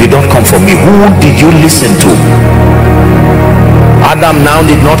from me. Who did you listen to? Adam now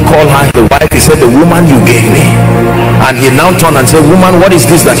did not call her the wife. He said, the woman you gave me. And he now turned and said, woman, what is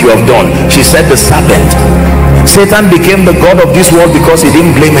this that you have done? She said, the serpent. Satan became the god of this world because he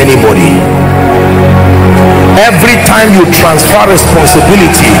didn't blame anybody. Every time you transfer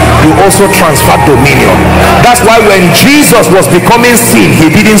responsibility, you also transfer dominion. That's why when Jesus was becoming sin, he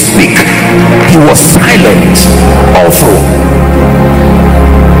didn't speak. He was silent all through.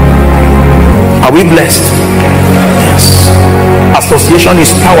 Are we blessed? Yes. Association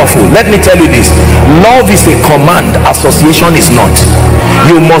is powerful. Let me tell you this. Love is a command. Association is not.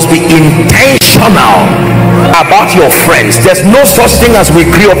 You must be intentional about your friends. There's no such thing as we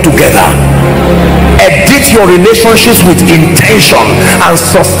grew up together. Edit your relationships with intention and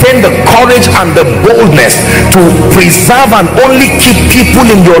sustain the courage and the boldness to preserve and only keep people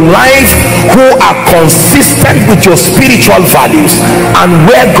in your life who are consistent with your spiritual values and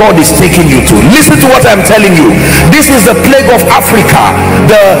where God is taking you to. Listen to what I'm telling you. This is the plague of Africa.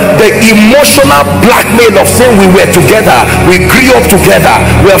 The emotional blackmail of saying we were together, we grew up together,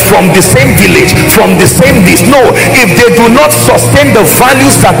 we're from the same village, from the same this. No, if they do not sustain the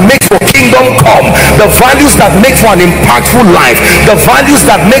values that make for kingdom come, the values that make for an impactful life, the values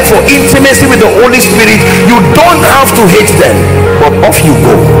that make for intimacy with the Holy Spirit, you don't have to hate them, but off you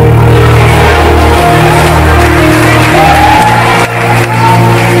go.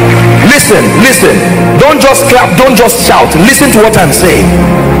 Listen, don't just clap, don't just shout. Listen to what I'm saying.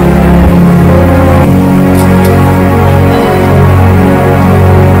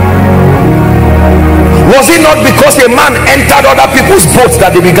 Was it not because a man entered other people's boats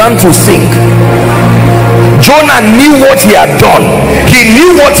that they began to sink? Jonah knew what he had done. He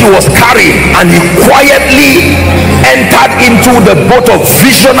knew what he was carrying, and he quietly entered into the boat of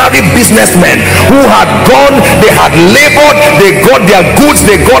visionary businessmen who had gone, they had labored, they got their goods,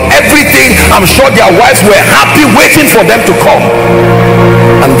 they got everything. I'm sure their wives were happy waiting for them to come.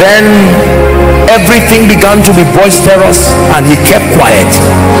 And then everything began to be boisterous and he kept quiet.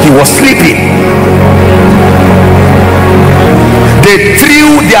 He was sleeping. They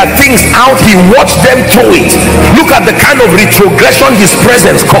threw their things out, he watched them throw it. Look at the kind of retrogression his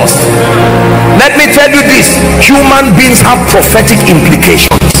presence caused. Let me tell you this, human beings have prophetic implications.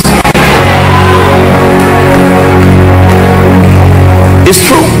 It's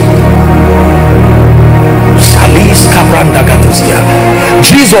true.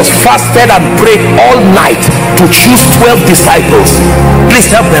 Jesus fasted and prayed all night to choose 12 disciples.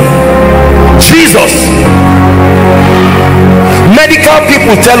 Please help them. Jesus. Medical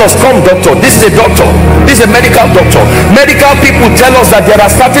people tell us, come doctor, this is a doctor, this is a medical doctor. Medical people tell us that there are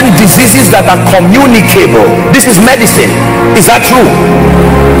certain diseases that are communicable. This is medicine. Is that true?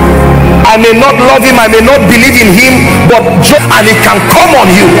 I may not love him, I may not believe in him, but and it can come on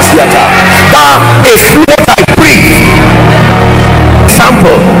you. That a float I breathe.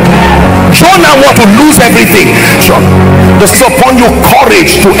 Example, Jonah want to lose everything. There's upon you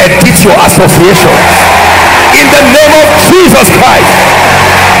courage to edit your association in the name of Jesus Christ.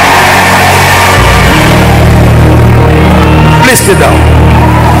 Please sit down.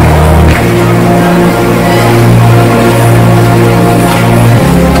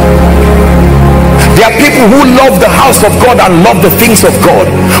 There are people who love the house of God and love the things of God,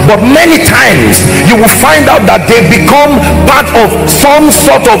 but many times you will find out that they become part of some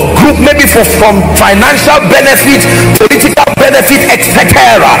sort of group, maybe from financial benefit, political benefit, etc.,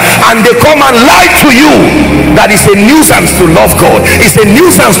 and they come and lie to you that it's a nuisance to love God, it's a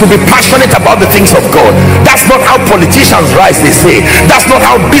nuisance to be passionate about the things of God. That's not how politicians rise, they say. That's not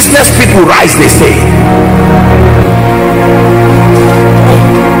how business people rise, they say.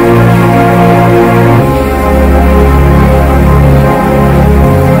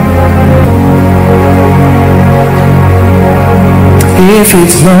 If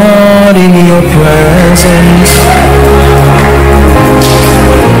it's not in your presence,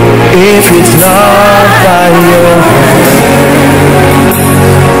 if it's not by your hand,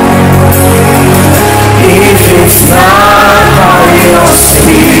 if it's not by your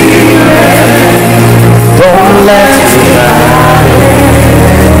spirit, don't let me have it.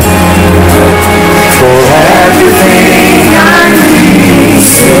 For everything I need is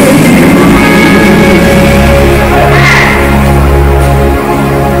in you.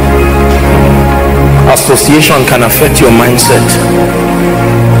 Association can affect your mindset.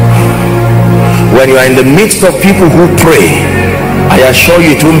 When you are in the midst of people who pray, I assure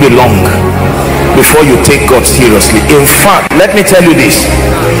you it won't be long before you take God seriously. In fact, let me tell you this,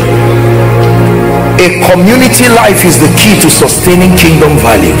 a community life is the key to sustaining kingdom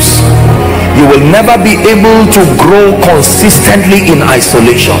values. You will never be able to grow consistently in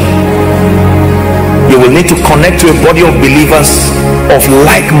isolation. You will need to connect to a body of believers of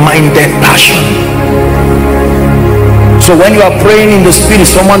like-minded passion. So when you are praying in the spirit,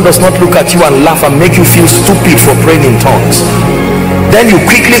 someone does not look at you and laugh and make you feel stupid for praying in tongues. Then you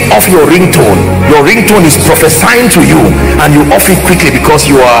quickly off your ringtone. Your ringtone is prophesying to you, and you off it quickly because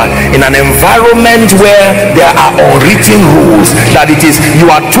you are in an environment where there are unwritten rules, that it is,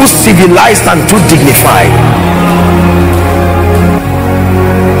 you are too civilized and too dignified.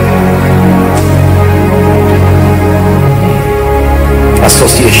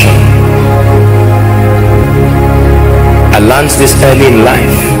 Association. I learned this early in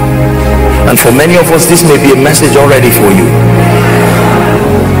life, and for many of us this may be a message already for you.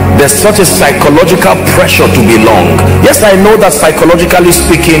 There's such a psychological pressure to belong. Yes, I know that psychologically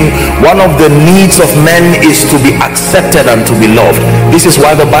speaking, one of the needs of men is to be accepted and to be loved. This is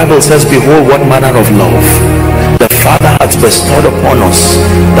why the Bible says, behold, what manner of love the Father has bestowed upon us,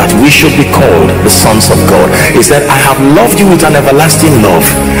 that we should be called the sons of God. He said, I have loved you with an everlasting love,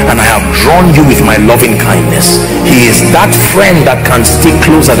 and I have drawn you with my loving kindness. He is that friend that can stick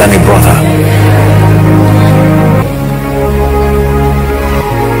closer than a brother.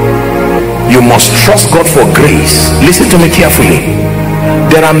 You must trust God for grace. Listen to me carefully.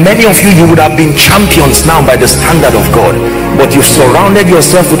 There are many of you, you would have been champions now by the standard of God, but you've surrounded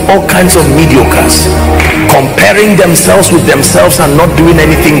yourself with all kinds of mediocres, comparing themselves with themselves and not doing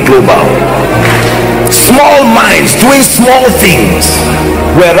anything global. Small minds doing small things,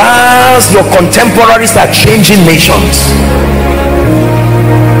 whereas your contemporaries are changing nations.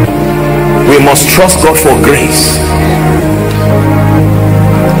 We must trust God for grace.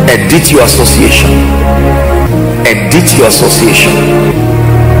 Edit your association. Edit your association.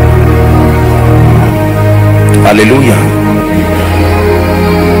 Hallelujah.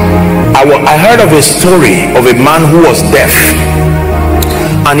 I heard of a story of a man who was deaf,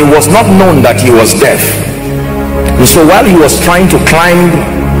 and it was not known that he was deaf. And so while he was trying to climb,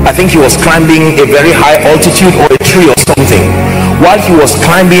 I think he was climbing a very high altitude or a tree or something, while he was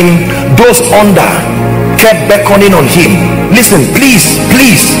climbing, those under kept beckoning on him. Listen, please,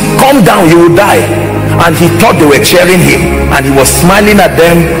 please, come down, you will die. And he thought they were cheering him, and he was smiling at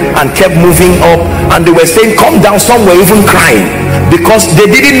them and kept moving up, and they were saying, come down. Some were even crying because they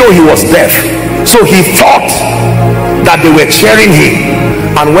didn't know he was deaf. So he thought that they were cheering him,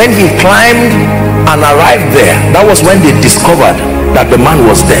 and when he climbed and arrived there, that was when they discovered that the man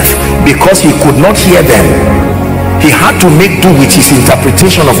was deaf. Because he could not hear them, he had to make do with his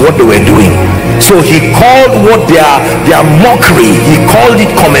interpretation of what they were doing. So he called what their mockery, he called it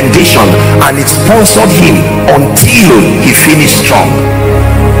commendation, and it sponsored him until he finished strong.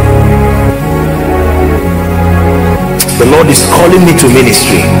 The Lord is calling me to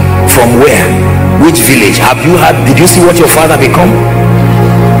ministry. From where? Which village? Have you had? Did you see what your father become?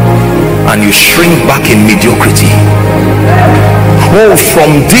 And you shrink back in mediocrity. Oh,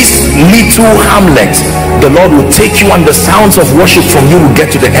 from this little hamlet, the Lord will take you, and the sounds of worship from you will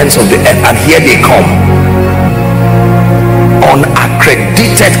get to the ends of the earth, and here they come.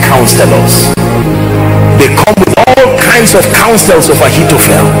 Unaccredited counselors. They come with all kinds of counsels of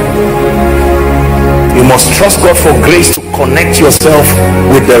Ahithophel. You must trust God for grace to connect yourself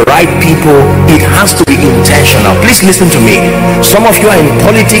with the right people. It has to be intentional. Please listen to me. Some of you are in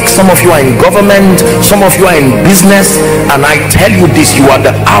politics, some of you are in government, some of you are in business, and I tell you this, you are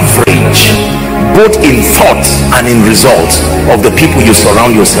the average, both in thought and in results, of the people you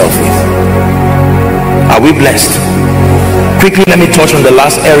surround yourself with. Are we blessed? Quickly, let me touch on the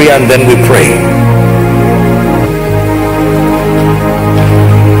last area and then we pray.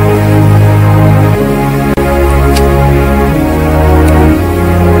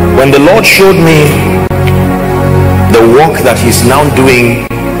 When the Lord showed me the work that he's now doing,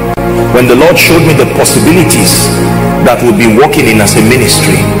 when the Lord showed me the possibilities that we'll be working in as a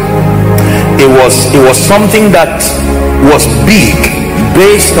ministry, it was something that was big,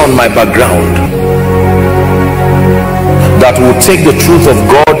 based on my background, that will take the truth of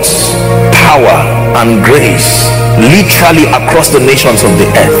God's power and grace literally across the nations of the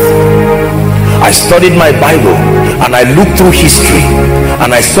earth. I studied my Bible and I looked through history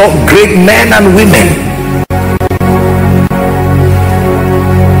and I saw great men and women,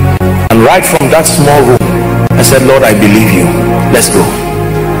 and right from that small room I said, Lord, I believe you, let's go.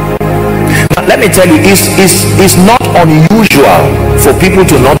 Now, let me tell you, it's not unusual for people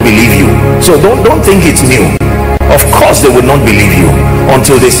to not believe you, so don't think it's new. Of course they will not believe you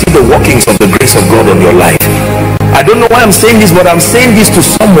until they see the workings of the grace of God on your life. I don't know why I'm saying this, but I'm saying this to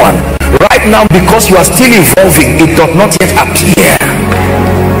someone right now, because you are still evolving. It does not yet appear.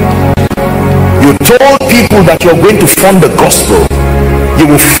 You told people that you're going to fund the gospel. You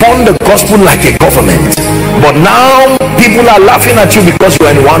will fund the gospel like a government. But now people are laughing at you because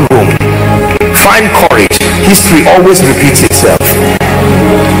you're in one room. Find courage. History always repeats itself.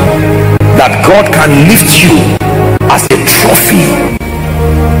 That God can lift you as a trophy.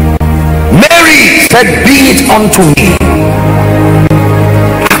 Mary said, be it unto me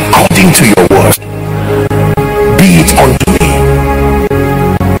according to your word. Be it unto me.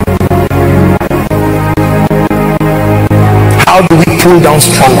 How do we pull down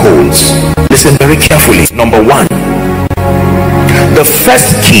strongholds? Listen very carefully. Number one, the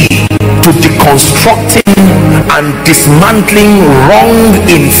first key to deconstructing and dismantling wrong,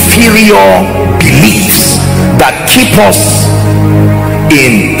 inferior beliefs that keep us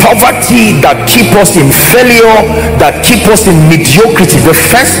in poverty, that keep us in failure, that keep us in mediocrity. The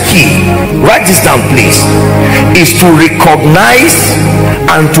first key, write this down please, is to recognize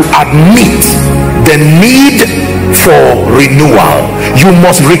and to admit the need for renewal. You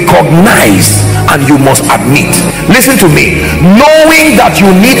must recognize and you must admit. Listen to me. Knowing that you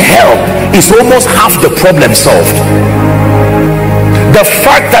need help is almost half the problem solved. The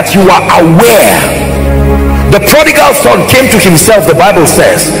fact that you are aware. The prodigal son came to himself, the Bible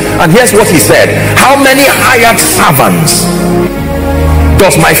says, and here's what he said: how many hired servants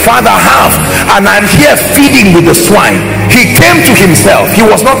does my father have, and I'm here feeding with the swine? He came to himself. He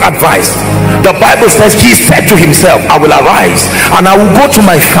was not advised. The Bible says he said to himself, I will arise and I will go to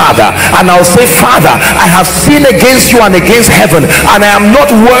my father and I'll say, Father, I have sinned against you and against heaven, and I am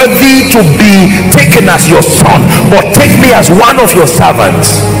not worthy to be taken as your son, but take me as one of your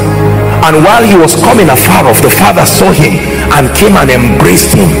servants. And while he was coming afar off, the father saw him and came and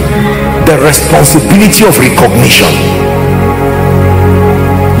embraced him. The responsibility of recognition.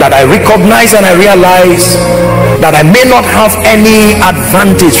 That I recognize and I realize that I may not have any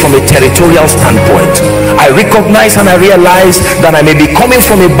advantage from a territorial standpoint. I recognize and I realize that I may be coming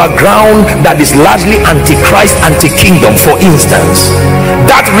from a background that is largely anti-Christ, anti-kingdom, for instance.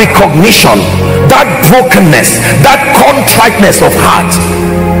 That recognition, that brokenness, that contriteness of heart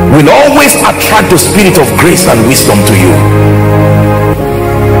will always attract the spirit of grace and wisdom to you.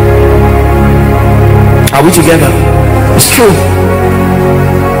 Are we together? It's true.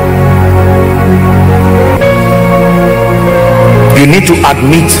 You need to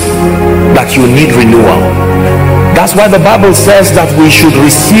admit that you need renewal. That's why the Bible says that we should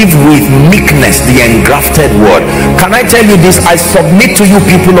receive with meekness the engrafted word. Can I tell you this? I submit to you,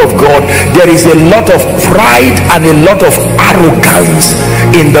 people of God, there is a lot of pride and a lot of arrogance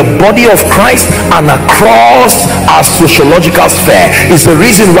in the body of Christ and across our sociological sphere. It's the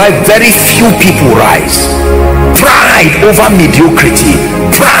reason why very few people rise. Pride over mediocrity,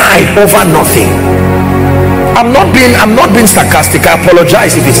 pride over nothing. I'm not being sarcastic. I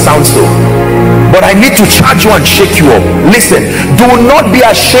apologize if it sounds so, but I need to charge you and shake you up. Listen, do not be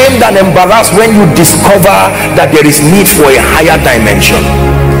ashamed and embarrassed when you discover that there is need for a higher dimension.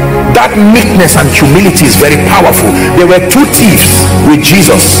 That meekness and humility is very powerful. There were two thieves with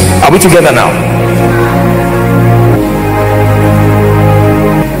Jesus. Are we together now?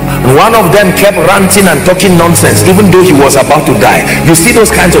 One of them kept ranting and talking nonsense even though he was about to die. You see those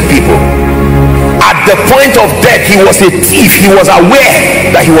kinds of people. At the point of death, he was a thief. He was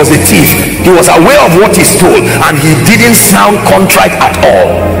aware that he was a thief. He was aware of what he stole, and he didn't sound contrite at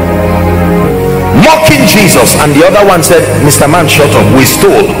all, mocking Jesus. And the other one said, Mr. Man, shut up. We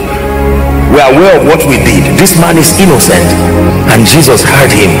stole. We are aware of what we did. This man is innocent. And Jesus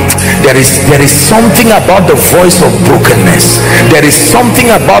heard him. There is something about the voice of brokenness. There is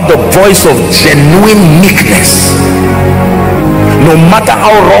something about the voice of genuine meekness. No matter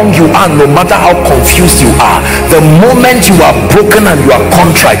how wrong you are, no matter how confused you are, the moment you are broken and you are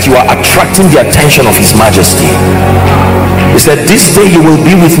contrite, you are attracting the attention of His Majesty. He said, this day you will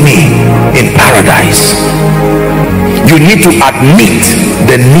be with me in paradise. You need to admit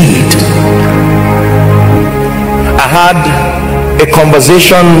the need. I had a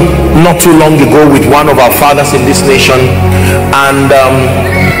conversation not too long ago with one of our fathers in this nation, and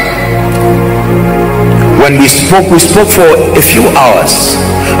when we spoke for a few hours,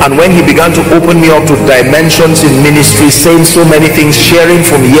 and when he began to open me up to dimensions in ministry, saying so many things, sharing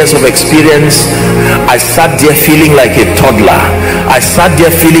from years of experience, I sat there feeling like a toddler. I sat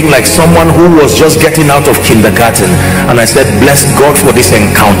there feeling like someone who was just getting out of kindergarten, and I said, bless God for this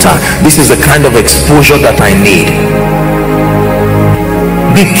encounter. This is the kind of exposure that I need.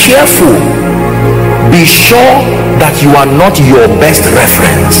 Be careful. Be sure that you are not your best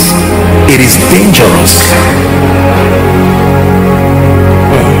reference. It is dangerous.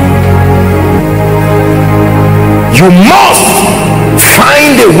 You must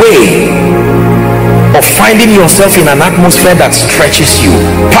find a way of finding yourself in an atmosphere that stretches you,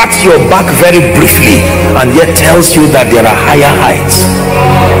 pats your back very briefly, and yet tells you that there are higher heights.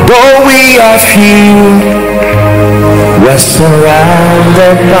 Though we are few, we're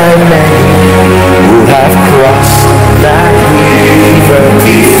surrounded by men who have crossed that river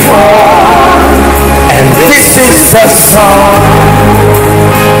before, and this is a song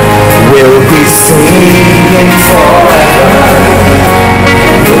we'll be singing forever.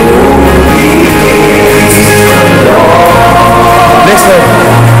 Listen,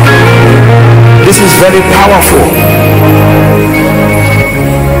 this is very powerful.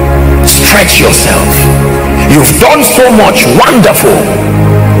 Stretch yourself. You've done so much, wonderful,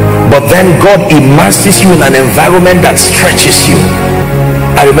 but then God immerses you in an environment that stretches you.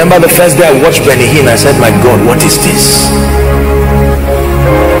 I remember the first day I watched Benny Hinn, I said, my God, what is this?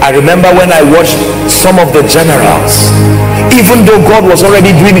 I remember when I watched some of the generals, even though God was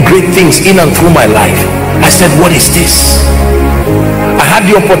already doing great things in and through my life, I said, what is this? I had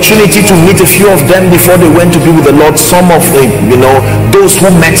the opportunity to meet a few of them before they went to be with the Lord. Some of the, those who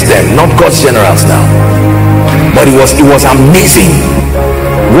met them, not God's generals now, but it was amazing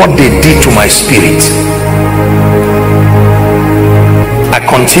what they did to my spirit. I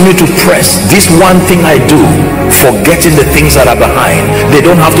continue to press this one thing I do, forgetting the things that are behind. They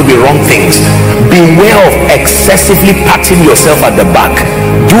don't have to be wrong things. Beware of excessively patting yourself at the back.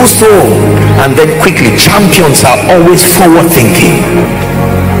 Do so and then quickly. Champions are always forward thinking.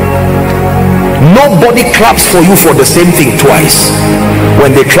 Nobody claps for you for the same thing twice.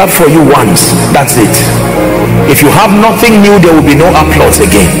 When they clap for you once, that's it. If you have nothing new, there will be no applause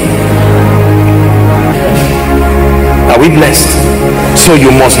again. Are we blessed? So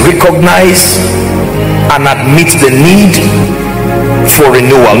you must recognize and admit the need for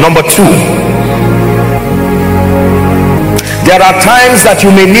renewal. Number two, there are times that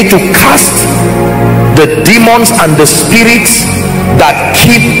you may need to cast the demons and the spirits that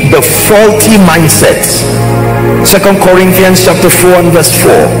keep the faulty mindsets. 2 Corinthians chapter 4 and verse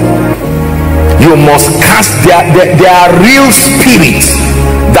 4. You must cast there are real spirits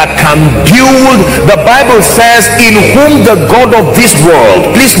that can build. The Bible says, in whom the God of this world,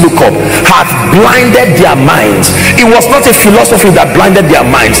 please look up, hath blinded their minds. It was not a philosophy that blinded their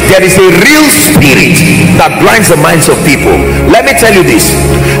minds. There is a real spirit that blinds the minds of people. Let me tell you this.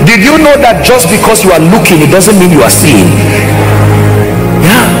 Did you know that just because you are looking, it doesn't mean you are seeing?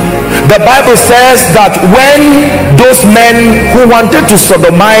 Yeah. The Bible says that when those men who wanted to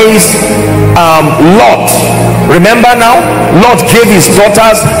sodomize Lot, remember now, Lot gave his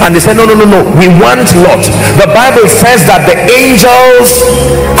daughters and they said, no, we want Lot. The Bible says that the angels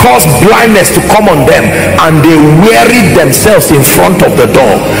caused blindness to come on them and they wearied themselves in front of the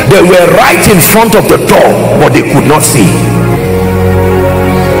door. They were right in front of the door, but they could not see.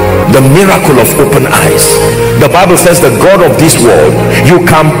 The miracle of open eyes. The Bible says the God of this world, you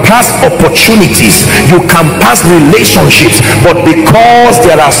can pass opportunities, you can pass relationships, but because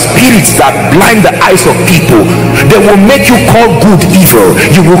there are spirits that blind the eyes of people, they will make you call good evil,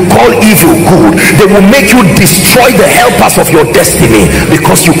 you will call evil good. They will make you destroy the helpers of your destiny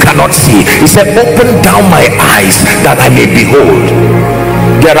because you cannot see. He said, open down my eyes that I may behold.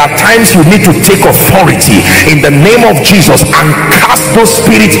 There are times you need to take authority in the name of Jesus and cast those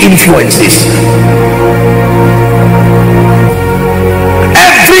spirit influences.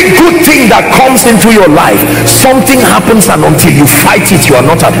 Every good thing that comes into your life, something happens, and until you fight it, you are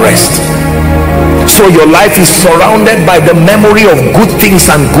not at rest. So your life is surrounded by the memory of good things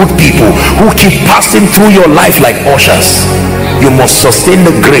and good people who keep passing through your life like ushers. You must sustain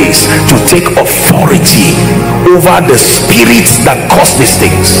the grace to take authority over the spirits that cause these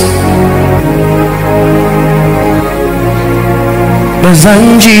things.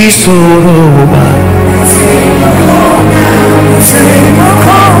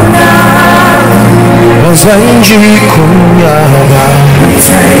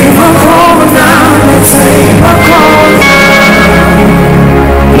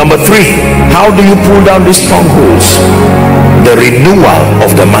 Number three, how do you pull down these strongholds? The renewal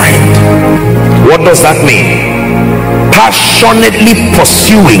of the mind. What does that mean? Passionately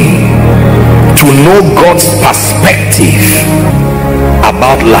pursuing to know God's perspective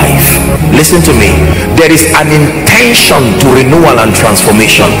about life. Listen to me. There is an intention to renewal and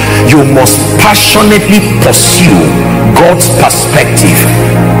transformation. You must passionately pursue God's perspective.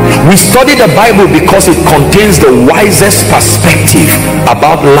 We study the Bible because it contains the wisest perspective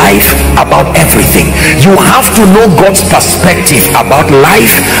about life, about everything. You have to know God's perspective about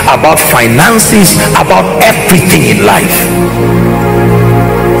life, about finances, about everything in life.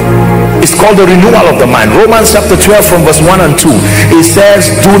 It's called the renewal of the mind. Romans chapter 12 from verse 1 and 2, it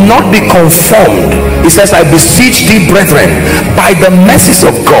says, do not be conformed. It says, I beseech thee, brethren, by the mercies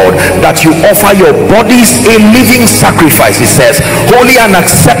of God, that you offer your bodies a living sacrifice. It says, holy and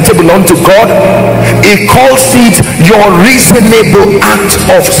acceptable unto God. It calls it your reasonable act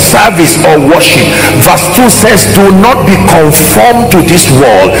of service or worship. Verse 2 says, do not be conformed to this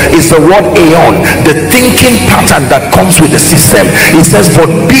world. Is the word aeon, the thinking pattern that comes with the system. It says, but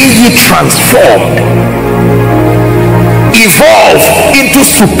be ye transformed, evolve into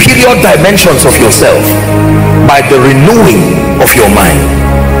superior dimensions of yourself by the renewing of your mind.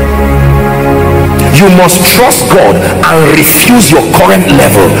 You must trust God and refuse your current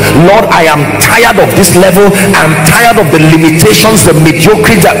level. Lord, I am tired of this level. I'm tired of the limitations, the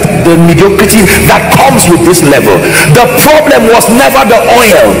mediocrity that comes with this level. The problem was never the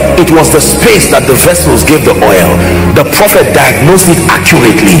oil, it was the space that the vessels gave the oil. The prophet diagnosed it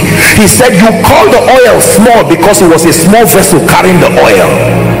accurately. He said, you call the oil small because it was a small vessel carrying the oil.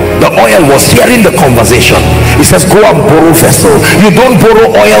 The oil was hearing the conversation. He says, go and borrow vessel. You don't borrow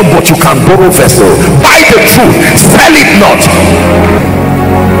oil, but you can borrow vessel. Buy the truth, sell it not.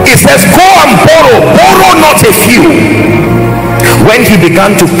 It says, go and borrow not a few. When he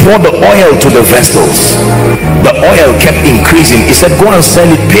began to pour the oil to the vessels, the oil kept increasing. He said, go and sell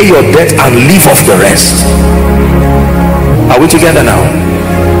it, pay your debt, and leave off the rest. Are we together now?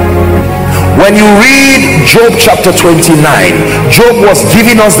 When you read Job chapter 29, Job was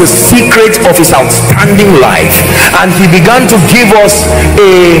giving us the secret of his outstanding life, and he began to give us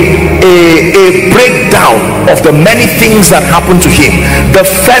a breakdown of the many things that happened to him. The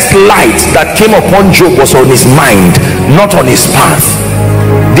first light that came upon Job was on his mind, not on his path.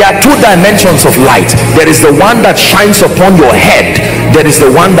 There are two dimensions of light. There is the one that shines upon your head. There is the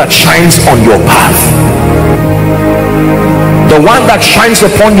one that shines on your path. The one that shines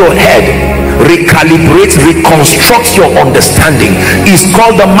upon your head recalibrates, reconstructs your understanding, is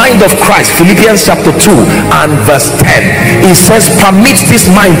called the mind of Christ. Philippians chapter 2 and verse 10, it says, permit this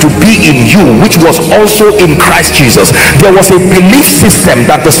mind to be in you, which was also in Christ Jesus. There was a belief system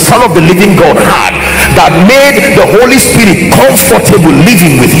that the Son of the living God had that made the Holy Spirit comfortable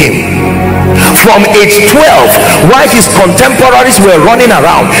living with him. From age 12, while his contemporaries were running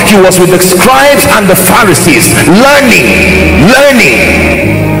around, he was with the scribes and the Pharisees, learning.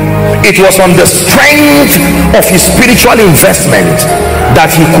 It was on the strength of his spiritual investment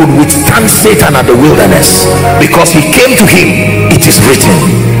that he could withstand Satan at the wilderness, because he came to him, it is written.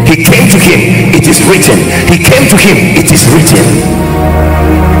 He came to him, it is written. He came to him, it is written.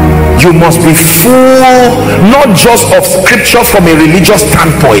 You must be full not just of scripture from a religious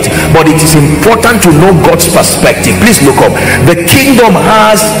standpoint, but it is important to know God's perspective. Please look up. The kingdom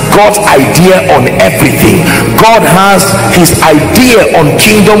has God's idea on everything. God has his idea on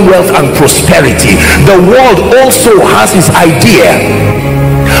kingdom wealth and prosperity. The world also has his idea.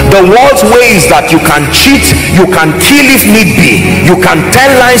 The world's way is that you can cheat, you can kill if need be, you can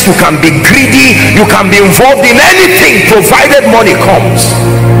tell lies, you can be greedy, you can be involved in anything provided money comes.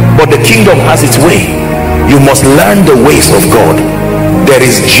 But the kingdom has its way. You must learn the ways of God. There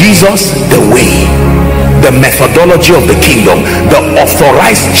is Jesus, the way, the methodology of the kingdom, the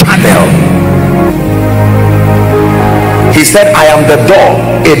authorized channel. He said, I am the door.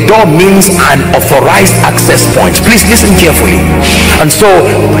 A door means an authorized access point. Please listen carefully. And so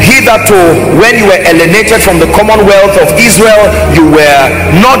hitherto, when you were alienated from the commonwealth of Israel, you were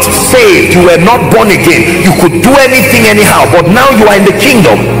not saved, you were not born again, you could do anything anyhow. But now you are in the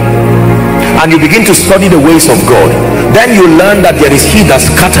kingdom and you begin to study the ways of God. Then you learn that there is he that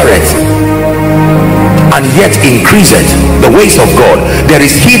scattereth and yet increaseth, the ways of God. There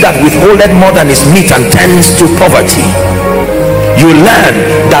is he that withholdeth more than is meet and tends to poverty. You learn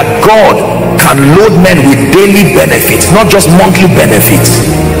that God can load men with daily benefits, not just monthly benefits.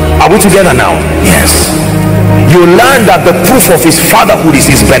 Are we together now? Yes. You learn that the proof of his fatherhood is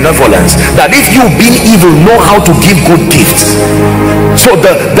his benevolence, that if you being evil know how to give good gifts. So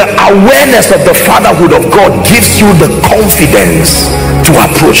the awareness of the fatherhood of God gives you the confidence to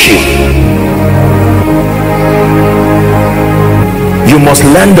approach him. You must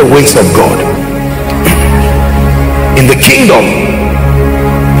learn the ways of God. In the kingdom,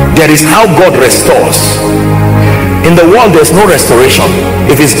 there is how God restores. In the world, there's no restoration.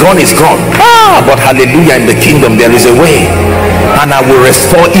 If it's gone, it's gone. But hallelujah, in the kingdom there is a way, and I will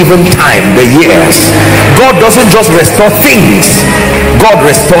restore even time, the years. God doesn't just restore things, God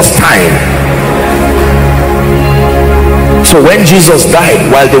restores time. So when Jesus died,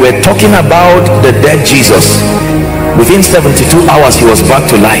 while they were talking about the dead Jesus, within 72 hours he was back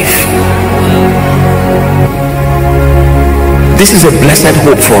to life. this is a blessed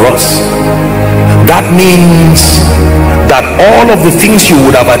hope for us. That means that all of the things you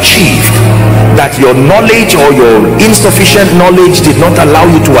would have achieved, that your knowledge or your insufficient knowledge did not allow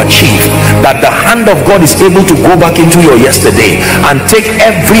you to achieve, that the hand of God is able to go back into your yesterday and take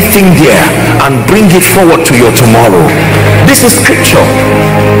everything there and bring it forward to your tomorrow. This is scripture.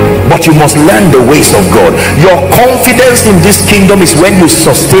 But you must learn the ways of God. Your confidence in this kingdom is when you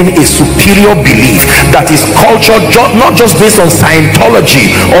sustain a superior belief that is cultured not just based on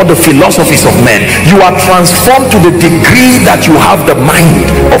Scientology or the philosophies of men. You are transformed to the degree that you have the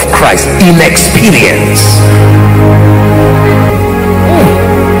mind of Christ in experience.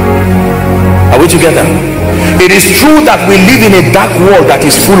 Are we together? It is true that we live in a dark world that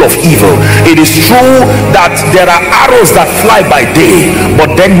is full of evil. It is true that there are arrows that fly by day,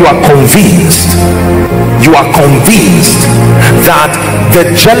 but then you are convinced that the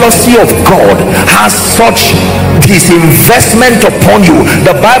jealousy of God has such his investment upon you.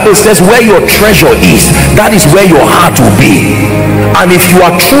 The Bible says where your treasure is, that is where your heart will be. And if you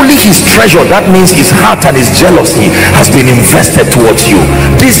are truly his treasure, that means his heart and his jealousy has been invested towards you.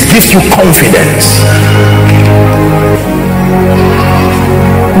 This gives you confidence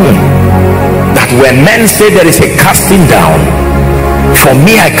that when men say there is a casting down, for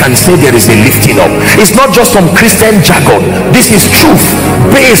me I can say there is a lifting up. It's not just some Christian jargon. This is truth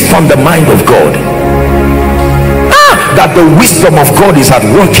based on the mind of God. That the wisdom of God is at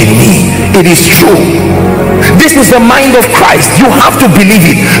work in me. It is true. This is the mind of Christ. You have to believe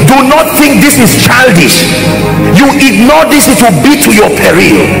it. Do not think this is childish. You ignore this, it will be to your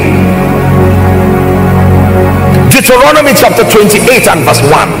peril. Deuteronomy chapter 28 and verse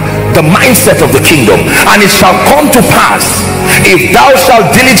 1, the mindset of the kingdom. And it shall come to pass, if thou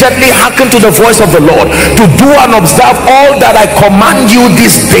shalt diligently hearken to the voice of the Lord, to do and observe all that I command you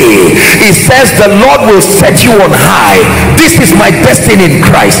this day, it says the Lord will set you on high. This is my destiny in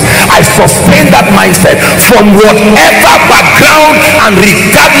Christ. I sustain that mindset from whatever background and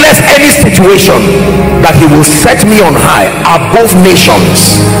regardless any situation, that he will set me on high above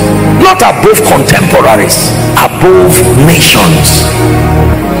nations, not above contemporaries, above nations.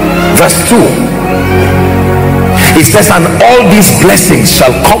 Verse 2, it says, and all these blessings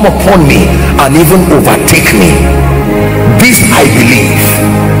shall come upon me and even overtake me. This I believe.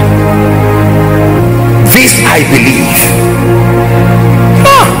 This I believe.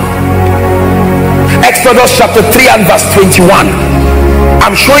 Exodus chapter 3 and verse 21.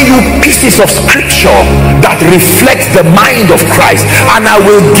 I'm showing you pieces of scripture that reflect the mind of Christ. And I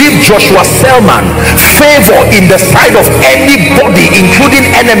will give Joshua Selman favor in the sight of anybody, including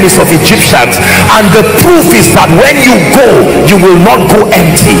enemies of Egyptians. And the proof is that when you go, you will not go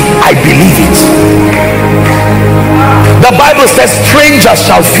empty. I believe it. The Bible says strangers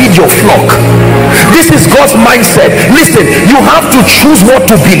shall feed your flock. This is God's mindset. Listen, you have to choose what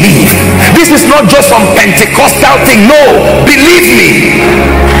to believe. This is not just some Pentecostal thing. No, believe me.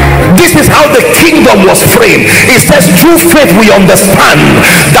 This is how the kingdom was framed. It says through faith we understand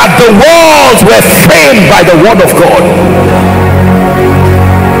that the worlds were framed by the word of God.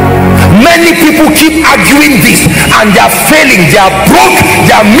 Many people keep arguing this and they are failing. They are broke,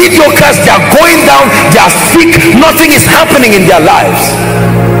 they are mediocres, they are going down, they are sick. Nothing is happening in their lives.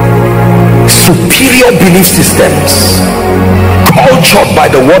 Superior belief systems cultured by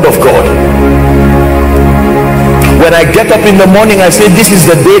the word of God. When I get up in the morning, I say, this is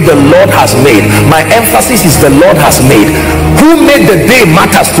the day the Lord has made. My emphasis is the Lord has made. Who made the day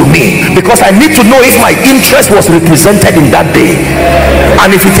matters to me, because I need to know if my interest was represented in that day.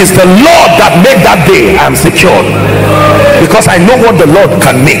 And if it is the Lord that made that day, I am secured, because I know what the Lord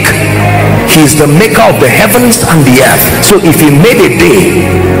can make. He is the maker of the heavens and the earth. So if he made a day,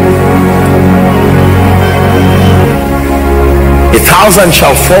 1,000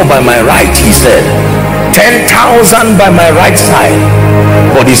 shall fall by my right, he said, 10,000 by my right side,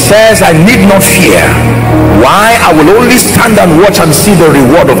 but he says I need not fear. Why? I will only stand and watch and see the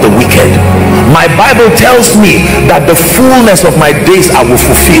reward of the wicked. My Bible tells me that the fullness of my days I will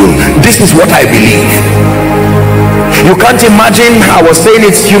fulfill. This is what I believe. You can't imagine, I was saying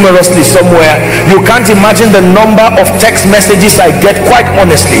it humorously somewhere, you can't imagine the number of text messages I get. Quite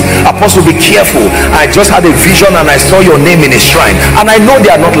honestly, Apostle, be careful, I just had a vision and I saw your name in a shrine, and I know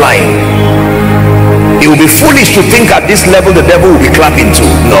they are not lying. It will be foolish to think at this level the devil will be clapping to.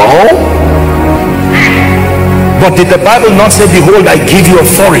 No. But did the Bible not say, behold, I give you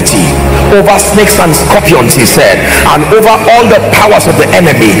authority over snakes and scorpions, he said, and over all the powers of the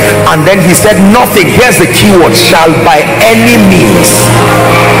enemy? And then he said, nothing, here's the key word, shall by any means.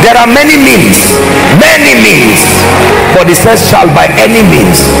 There are many means, but he says shall by any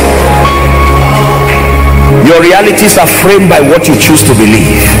means. Your realities are framed by what you choose to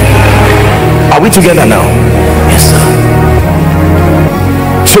believe. Are we together now? Yes, sir.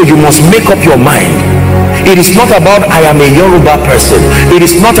 So you must make up your mind. It is not about I am a Yoruba person. It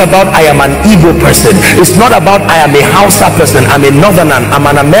is not about I am an Igbo person. It's not about I am a Hausa person. I'm a Northerner. I'm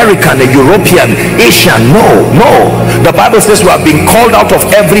an American, a European, Asian. No, no. The Bible says we have been called out of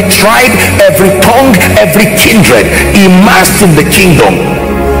every tribe, every tongue, every kindred, immersed in the kingdom,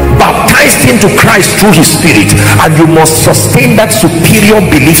 baptized into Christ through his spirit, and you must sustain that superior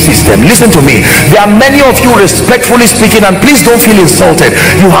belief system. Listen to me, there are many of you, respectfully speaking, and please don't feel insulted,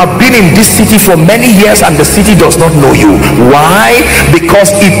 you have been in this city for many years and the city does not know you. Why? Because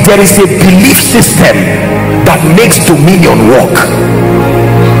if there is a belief system that makes dominion work.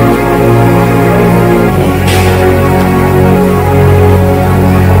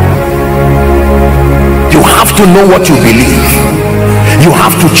 You have to know what you believe. You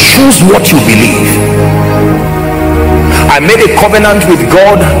have to choose what you believe. I made a covenant with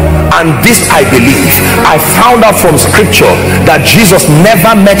God, and this I believe. I found out from scripture that Jesus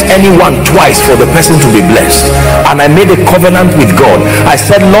never met anyone twice for the person to be blessed. And I made a covenant with God. I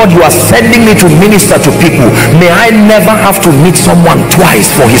said, Lord, you are sending me to minister to people. May I never have to meet someone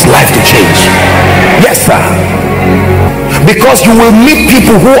twice for his life to change. Yes, sir. Because you will meet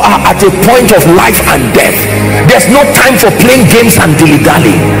people who are at a point of life and death. There's no time for playing games and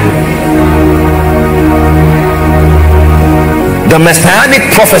dilly-dally. The messianic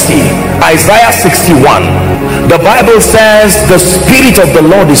prophecy, Isaiah 61, the Bible says, the Spirit of the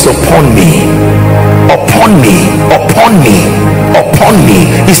Lord is upon me, upon me, upon me, upon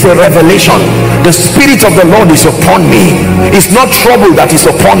me. It's a revelation. The Spirit of the Lord is upon me. It's not trouble that is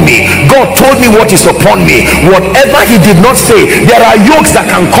upon me. God told me what is upon me. Whatever he did not say, there are yokes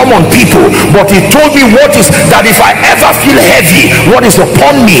that can come on people, but he told me what is, that if I ever feel heavy, what is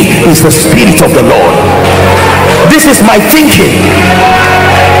upon me is the Spirit of the Lord. This is my thinking.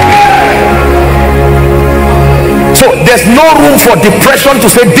 So there's no room for depression to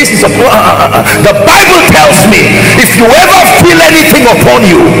say this is a the Bible tells me if you ever feel anything upon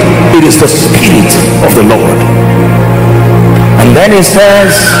you, it is the Spirit of the Lord. And then it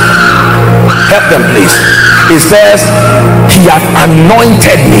says, help them please, it says he hath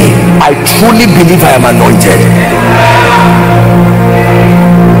anointed me. I truly believe I am anointed.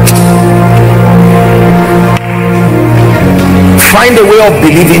 Find a way of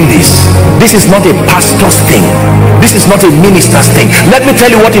believing this. This is not a pastor's thing. This is not a minister's thing. Let me tell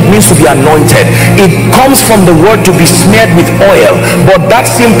you what it means to be anointed. It comes from the word to be smeared with oil, but that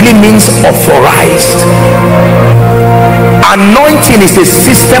simply means authorized. Anointing is a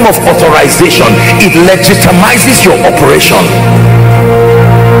system of authorization. It legitimizes your operation.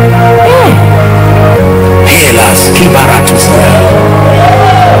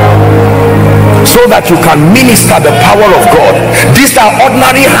 So that you can minister the power of God. These are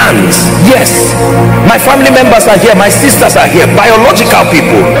ordinary hands. Yes, my family members are here, my sisters are here, biological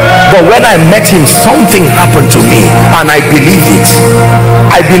people. But when I met him, something happened to me, and I believe it.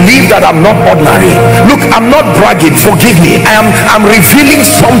 I believe that I'm not ordinary. Look, I'm not bragging, forgive me. I'm revealing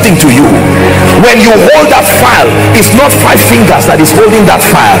something to you. When you hold that file, it's not 5 fingers that is holding that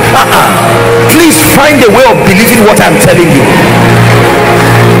file. Please find a way of believing what I'm telling you.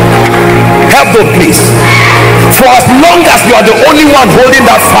 Help them please. For as long as you are the only one holding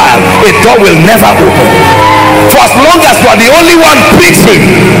that file, a door will never open. For as long as you are the only one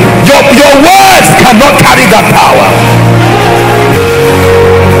preaching, your words cannot carry that power.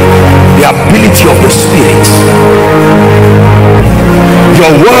 The ability of the Spirit.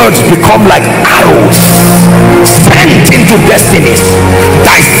 Your words become like arrows sent into destinies,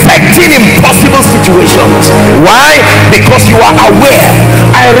 dissecting impossible situations. Why? Because you are aware.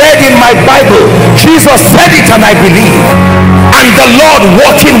 I read in my Bible, Jesus said it and I believe, and the Lord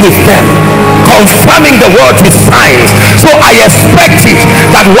working with them, confirming the word with signs. So I expect it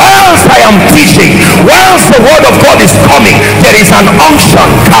that whilst I am teaching, whilst the word of God is coming, there is an unction,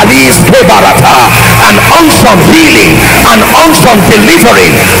 an unction healing, an unction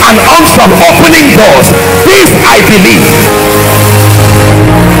delivering, an unction opening doors. This I believe.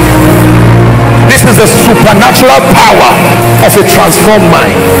 This is the supernatural power of a transformed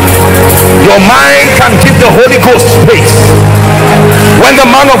mind. Your mind can give the Holy Ghost space. When the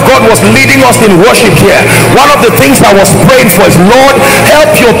man of God was leading us in worship here, one of the things I was praying for is, Lord,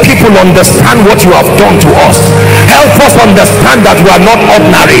 help your people understand what you have done to us. Help us understand that we are not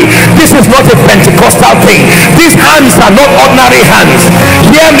ordinary. This is not a Pentecostal thing. These hands are not ordinary hands.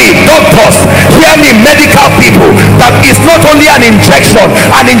 Hear me, doctors. Hear me, medical people. That is not only an injection.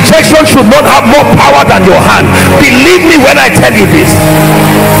 An injection should not have more power than your hand. Believe me when I tell you this.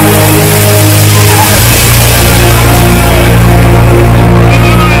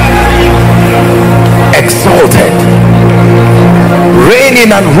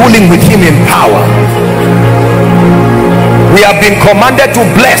 and ruling with him in power. We have been commanded to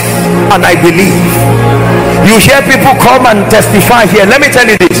bless, and I believe you hear people come and testify here. Let me tell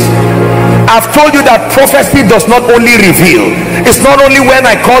you this. I've told you that prophecy does not only reveal. It's not only when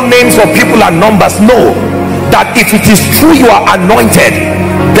I call names of people and numbers. No, that if it is true you are anointed,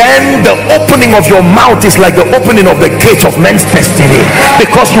 then the opening of your mouth is like the opening of the gate of men's destiny,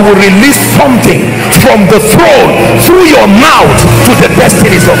 because you will release something from the throne through your mouth to the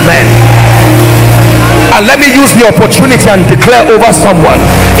destinies of men. And let me use the opportunity and declare over someone,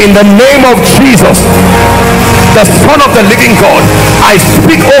 in the name of Jesus, the Son of the living God, I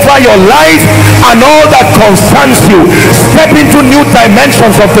speak over your life and all that concerns you. Step into new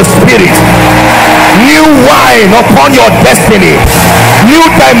dimensions of the Spirit, new wine upon your destiny, new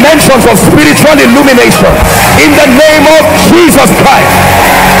dimensions of spiritual illumination, in the name of Jesus Christ.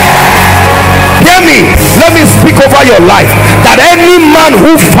 Hear me, let me speak over your life, that any man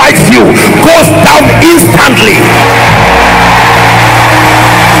who fights you goes down instantly.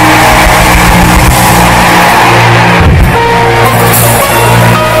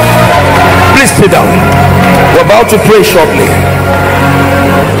 Please sit down. We're about to pray shortly.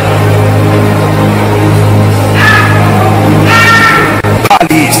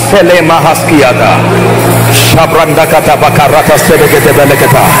 Selema Haskiada Shabranda Kata Bakarata Sedegete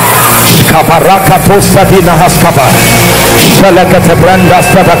Beleketa Kaparaka Tosadina Haskaba Shalakata Branda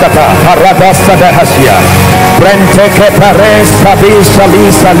Sadakata Parada Sadahasia Brenteke Pare Sabi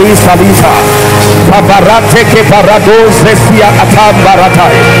Sali Sali Salita Paparate Ke Parado Zesia Atam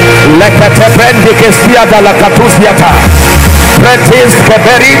Baratai Lekate Brendike Sia Dalakatusiata Pretis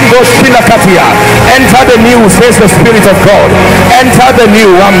Keberindo Shilakatia. Enter the new, says the Spirit of God. Enter the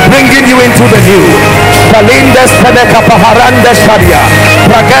new. I'm bringing you into the new. Kalindes Penekapaharande Sharia.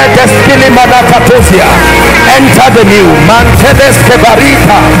 Pragades Kilimana Katosia. Enter the new. Mantedes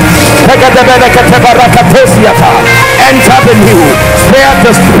Kebarita. Pegadebeneketebarakatosiata. Enter the new. Saith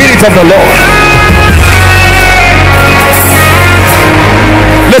the Spirit of the Lord.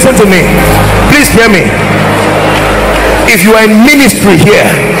 Listen to me. Please hear me. If you are in ministry here,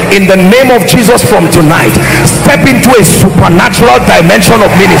 in the name of Jesus, from tonight, step into a supernatural dimension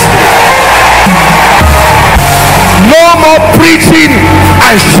of ministry. No more preaching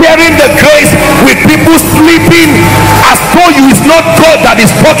and sharing the grace with people sleeping as though you is not God that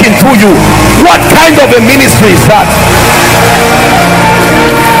is talking through you. What kind of a ministry is that?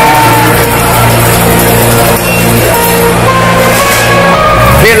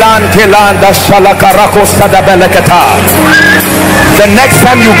 The next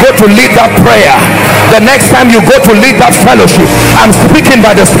time you go to lead that prayer, the next time you go to lead that fellowship, I'm speaking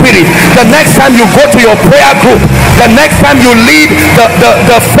by the Spirit. The next time you go to your prayer group, the next time you lead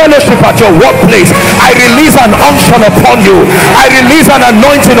the fellowship at your workplace, I release an unction upon you. I release an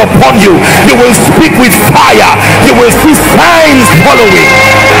anointing upon you. You will speak with fire. You will see signs following.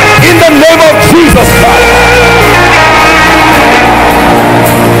 In the name of Jesus Christ.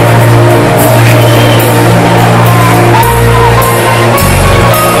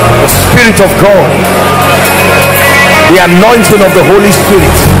 The Spirit of God, the anointing of the Holy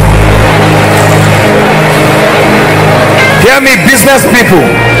Spirit. Hear me, business people,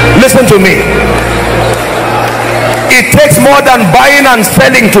 listen to me. It takes more than buying and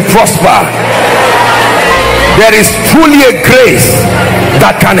selling to prosper. There is truly a grace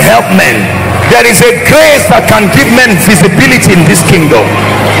that can help men. There is a grace that can give men visibility in this kingdom.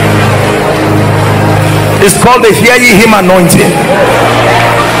 It's called the Hear Ye Him anointing.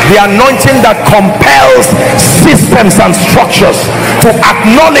 The anointing that compels systems and structures to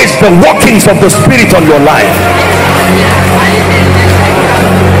acknowledge the workings of the Spirit on your life.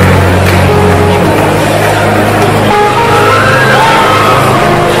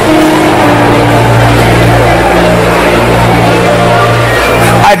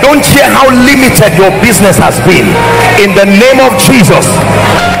 I don't care how limited your business has been. In the name of Jesus,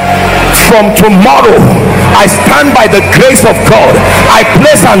 from tomorrow, I stand by the grace of God. I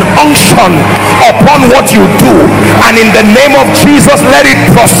place an unction upon what you do, and in the name of Jesus, let it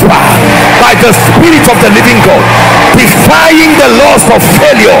prosper by the Spirit of the living God. Defying the laws of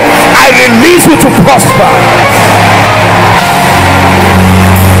failure, I release you to prosper.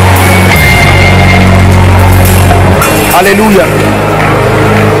 Hallelujah.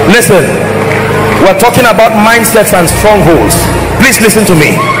 Listen, we're talking about mindsets and strongholds. Please listen to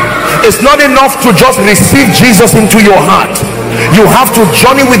me. It's not enough to just receive Jesus into your heart. You have to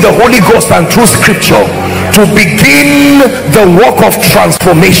journey with the Holy Ghost and through scripture to begin the work of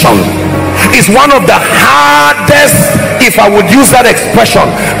transformation. is one of the hardest, if I would use that expression,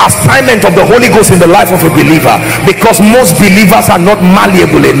 assignment of the Holy Ghost in the life of a believer, because most believers are not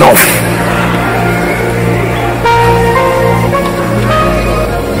malleable enough.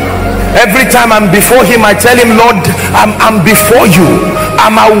 Every time I'm before him, I tell him, Lord, I'm before you.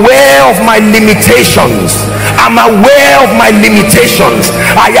 I'm aware of my limitations. I'm aware of my limitations.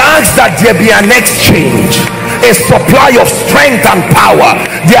 I ask that there be an exchange, a supply of strength and power.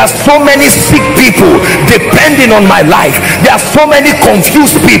 There are so many sick people depending on my life. There are so many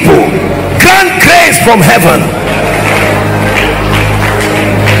confused people. Grant grace from heaven.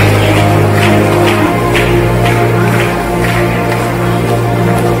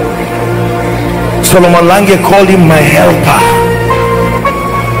 Solomon Lange called him my helper.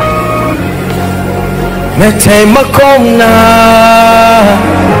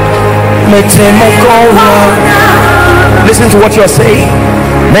 Listen to what you're saying.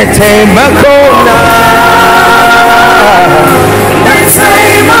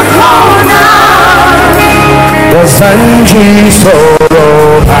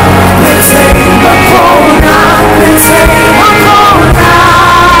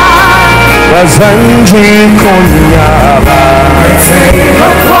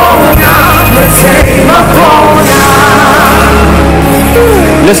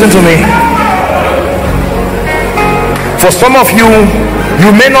 Listen to me. For some of you,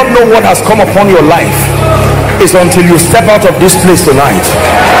 you may not know what has come upon your life. It's until you step out of this place tonight,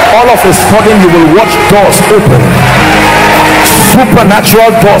 all of a sudden you will watch doors open, supernatural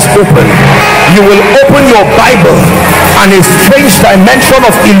doors open. You will open your Bible and a strange dimension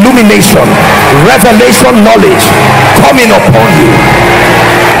of illumination, revelation, knowledge coming upon you.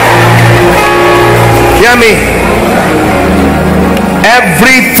 Hear me.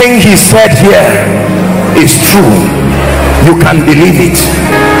 Everything he said here is true. You can believe it.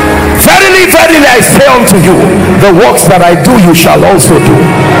 Verily, verily, I say unto you, the works that I do, you shall also do.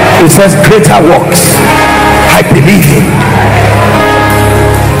 It says greater works. I believe him.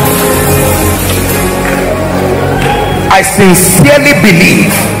 I sincerely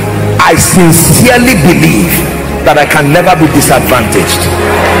believe that I can never be disadvantaged.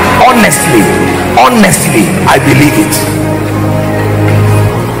 Honestly, I believe it.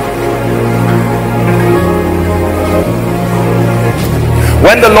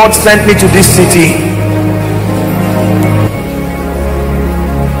 When the Lord sent me to this city,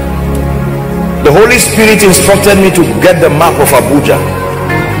 the Holy Spirit instructed me to get the map of Abuja.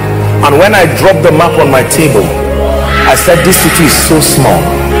 And when I dropped the map on my table, I said, this city is so small.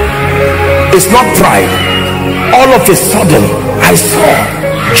 It's not pride. All of a sudden, I saw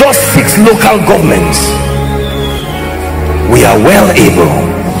just 6 local governments. We are well able.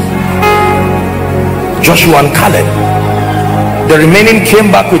 Joshua and Caleb. The remaining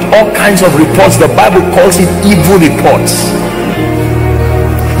came back with all kinds of reports. The Bible calls it evil reports.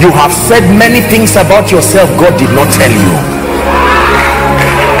 You have said many things about yourself God did not tell you.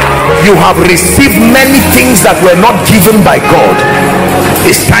 You have received many things that were not given by God.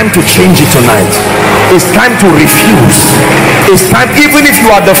 It's time to change it tonight. It's time to refuse. It's time, even if you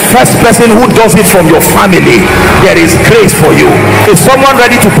are the first person who does it from your family, there is grace for you. Is someone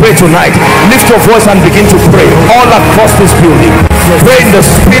ready to pray tonight? Lift your voice and begin to pray all across this building. Pray in the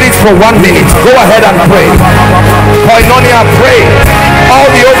spirit for 1 minute. Go ahead and pray. Koinonia, pray. All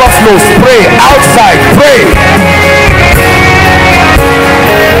the overflows, pray. Outside, pray.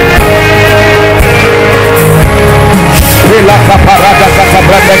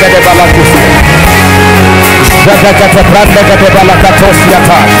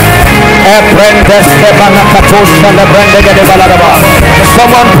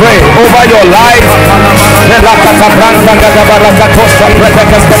 Someone pray over your life.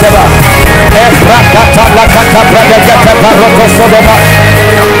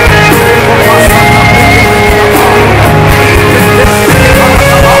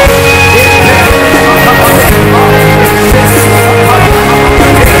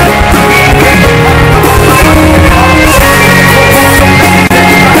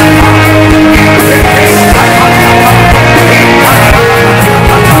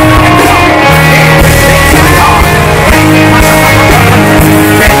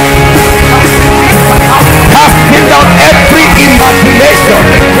 Casting down every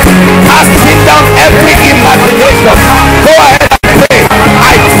imagination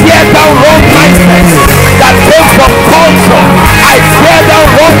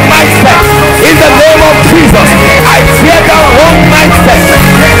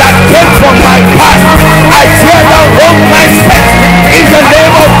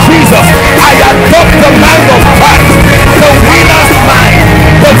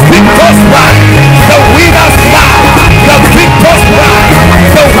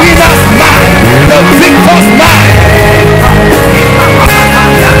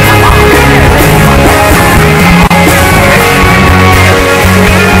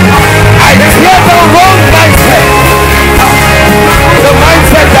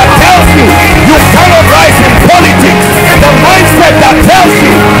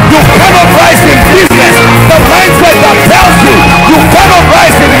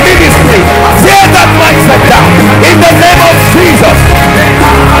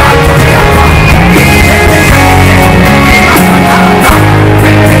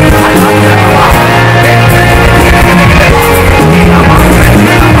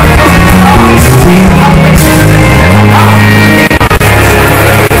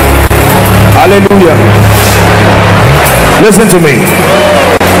Hallelujah. Listen to me.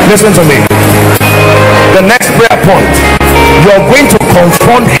 Listen to me. The next prayer point, you're going to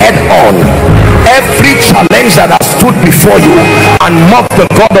confront head on every challenge that has stood before you and mock the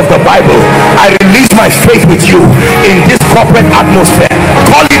God of the Bible. I release my faith with you in this corporate atmosphere.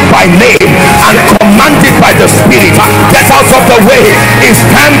 Call it by name and command it by the Spirit. Get out of the way. It's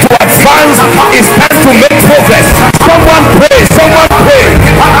time to advance. It's time to make progress. Someone pray. Someone pray.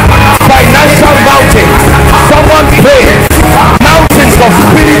 Financial mountain. Someone pray. Mountains of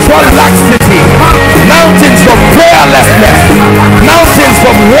spiritual laxity. Mountains of prayerlessness. Mountains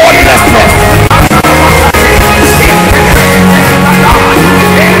of wordlessness.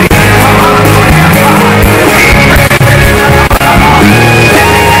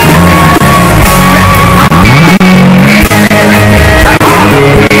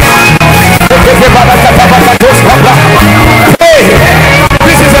 Hey,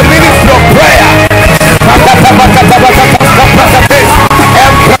 this is a ministry of prayer.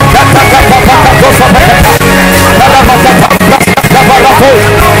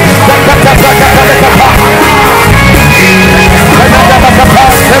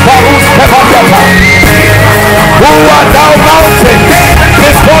 Who art thou mountain?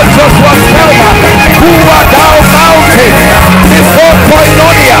 Before Joshua Selman. Who art thou mountain? Before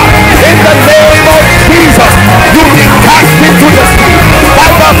Koinonia. In the name of Jesus, you be cast into the sea by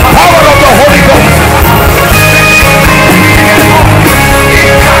the power of the Holy Ghost.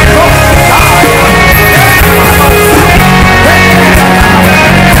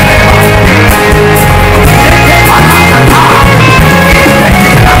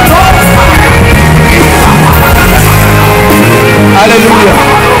 Hallelujah.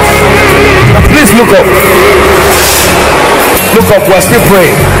 Please look up. Look up. We're still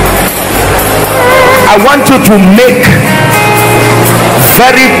praying. I want you to make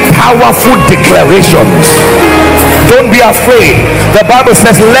very powerful declarations. Don't be afraid. The Bible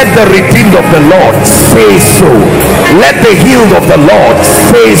says, let the redeemed of the Lord say so. Let the healed of the Lord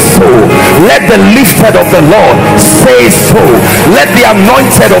say so. Let the lifted of the Lord say so. Let the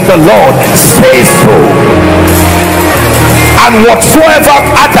anointed of the Lord say so. And whatsoever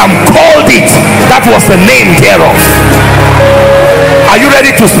Adam called it, that was the name thereof. Are you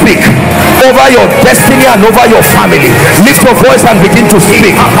ready to speak over your destiny and over your family? Lift your voice and begin to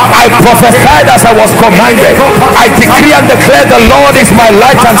speak. I prophesied as I was commanded. I decree and declare the Lord is my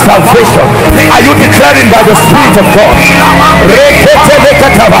light and salvation. Are you declaring by the Spirit of God?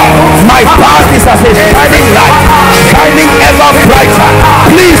 My path is as a shining light, shining ever brighter.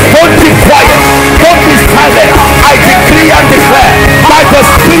 Please don't be quiet. Don't be silent. I decree and declare by the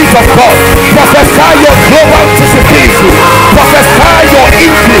Spirit of God. Prophesy your global visibility. Prophesy your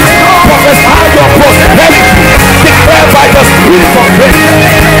increase. Prophesy your prosperity. Declare by the Spirit of grace.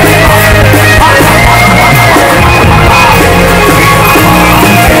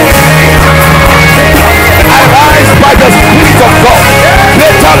 I rise by the Spirit of God.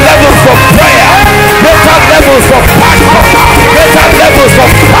 Greater levels of prayer, greater levels of passion, greater levels of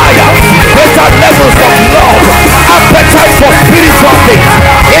fire, greater levels of love, appetite for spiritual things.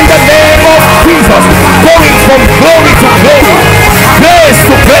 In the name of Jesus, going from glory to glory, grace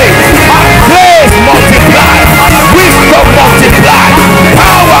to grace, grace multiplied, wisdom multiplied,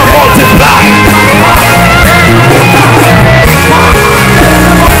 power multiplied.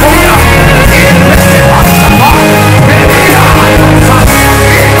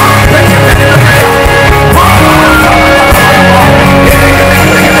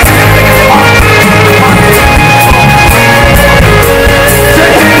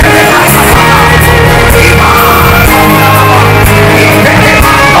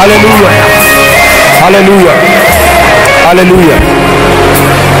 Hallelujah. Hallelujah. Hallelujah.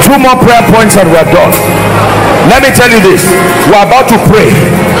 Two more prayer points and we're done. Let me tell you this. We're about to pray.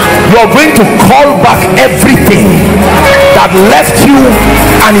 You're going to call back everything that left you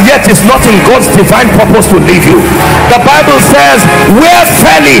and yet is not in God's divine purpose to leave you. The Bible says, where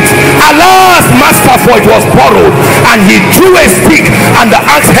fell it? Alas, master, for it was borrowed. And he drew a stick and the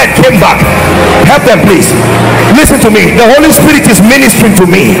axe head came back. Help them, please. Listen to me. The Holy Spirit is ministering to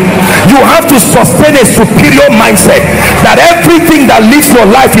me. You have to sustain a superior mindset that everything that leaves your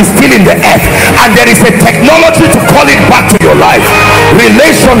life is still in the earth, and there is a technology to call it back to your life.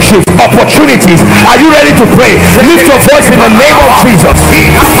 Relationships, opportunities. Are you ready to pray? Lift your voice in the name of Jesus.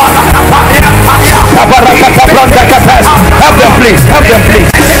 Help them, please. Help them, please.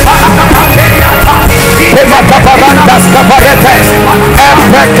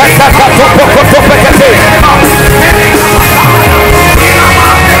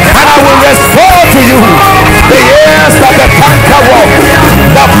 And I will restore to you the years that the canker walk,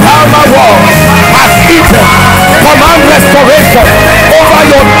 the palmer walk,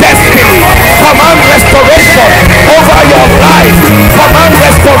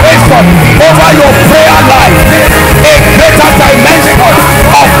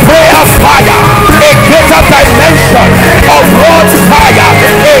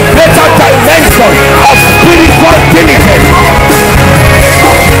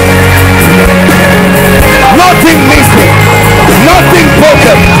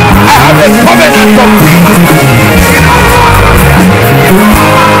 a covenant of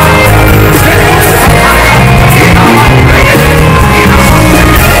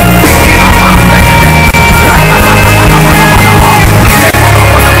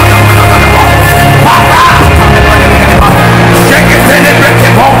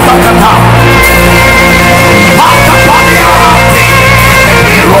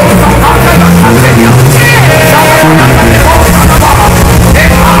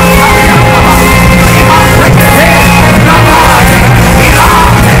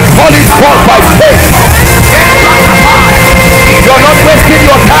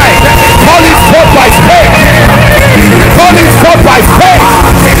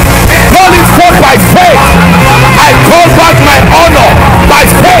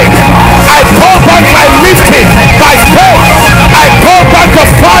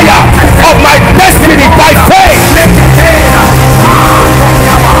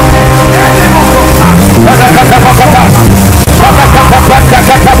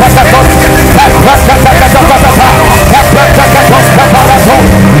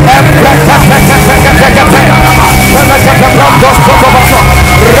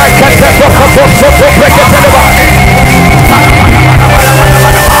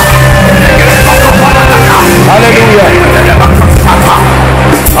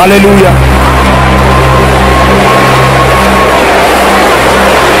Hallelujah.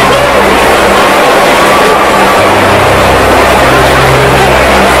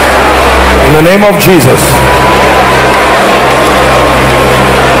 In the name of Jesus.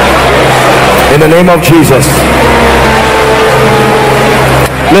 In the name of Jesus.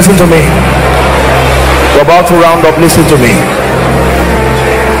 Listen to me. We're about to round up. Listen to me.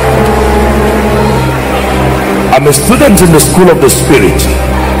 I'm a student in the school of the Spirit,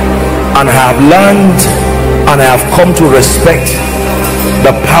 and I have learned and I have come to respect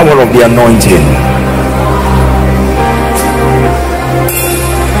the power of the anointing.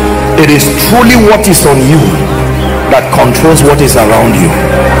 It is truly what is on you that controls what is around you.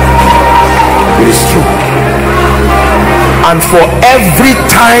 It is true. And for every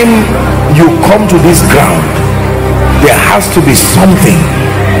time you come to this ground, there has to be something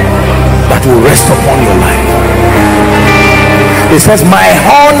that will rest upon your life. It says, my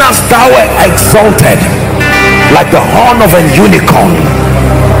horn hast thou exalted like the horn of an unicorn,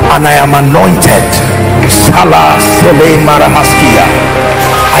 and I am anointed. Salah Sele Marahaskia.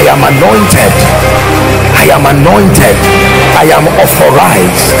 I am anointed. I am anointed. I am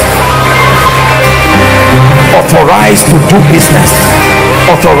authorized. Authorized to do business,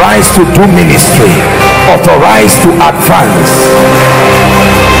 authorized to do ministry, authorized to advance.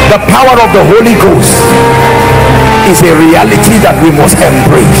 The power of the Holy Ghost is a reality that we must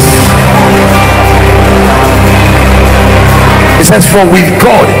embrace. It says, for with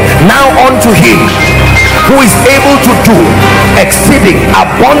God, now unto him who is able to do exceeding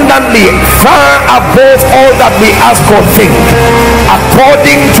abundantly far above all that we ask or think,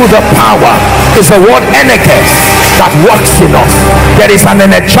 according to the power, is the word energes that works in us. There is an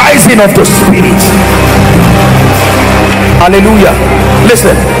energizing of the Spirit. Hallelujah.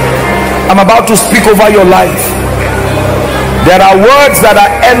 Listen, I'm about to speak over your life. There are words that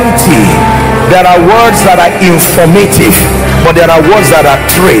are empty, there are words that are informative, but there are words that are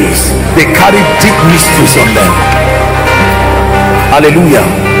trays. They carry deep mysteries on them. Hallelujah.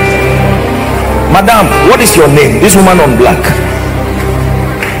 Madam, what is your name? This woman on black.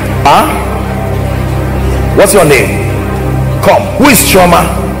 Huh? What's your name? Come. Who is Choma?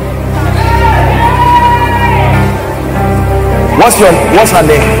 What's her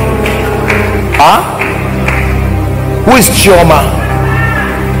name? Huh? Who is Choma?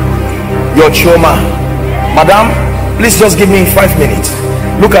 Your Choma. Madam, please just give me 5 minutes.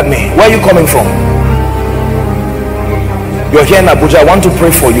 Look at me. Where are you coming from? You're here in Abuja. I want to pray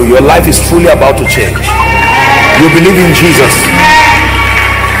for you. Your life is truly about to change. You believe in Jesus.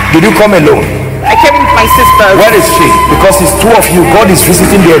 Did you come alone? I came with my sister. Where is she? Because it's two of you. God is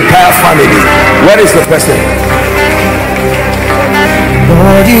visiting the entire family. Where is the person?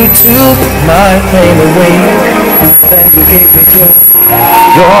 Lord, you took my pain away, then you gave me joy.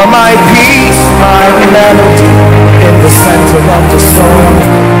 You're my peace, my melody in the center of the storm.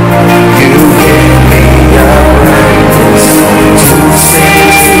 You gave me a brightness to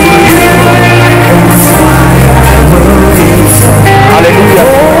sing to you. Hallelujah.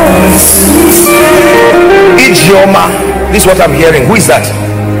 Ijeoma. This is what I'm hearing. Who is that?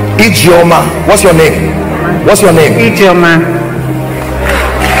 Ijeoma. What's your name? What's your name? Ijeoma.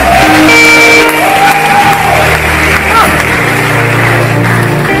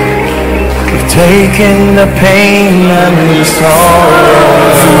 Taking the pain and the sorrow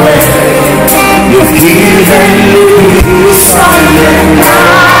away.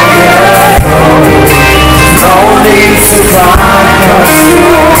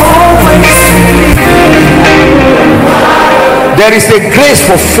 There is a grace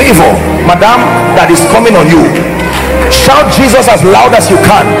for favor, madam, that is coming on you. Shout Jesus as loud as you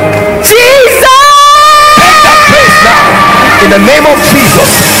can. Jesus! Take that grace now. In the name of Jesus,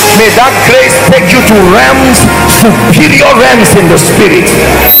 may that grace take you to realms, superior realms in the spirit.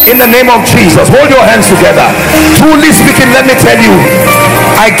 In the name of Jesus, hold your hands together. Truly speaking, let me tell you,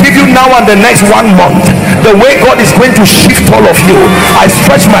 I give you now and the next 1 month, the way God is going to shift all of you. I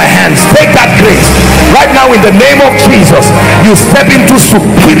stretch my hands. Take that grace right now in the name of Jesus. You step into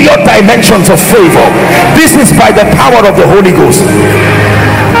superior dimensions of favor. This is by the power of the Holy Ghost.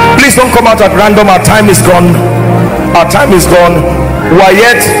 Please don't come out at random. Our time is gone. Our time is gone. We are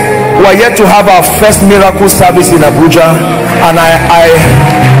yet to have our first miracle service in Abuja, and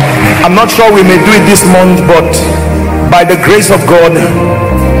I'm not sure we may do it this month, but by the grace of God,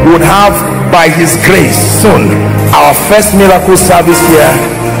 we would have, by his grace, soon our first miracle service here,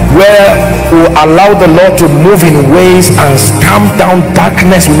 where we will allow the Lord to move in ways and stamp down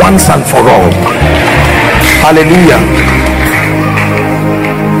darkness once and for all. Hallelujah.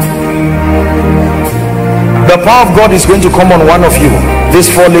 The power of God is going to come on one of you.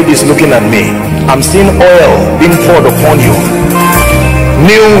 These 4 ladies looking at me. I'm seeing oil being poured upon you.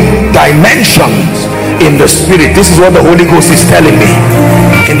 New dimensions in the spirit. This is what the Holy Ghost is telling me.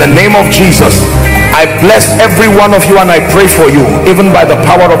 In the name of Jesus, I bless every one of you, and I pray for you, even by the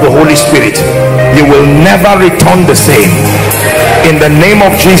power of the Holy Spirit, you will never return the same. In the name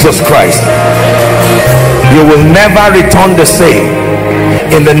of Jesus Christ, you will never return the same.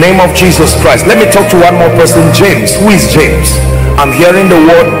 In the name of Jesus Christ. Let me talk to one more person. James. Who is James? I'm hearing the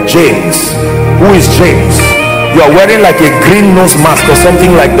word James. Who is James? You are wearing like a green nose mask or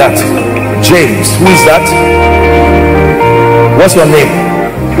something like that. James. Who is that? What's your name?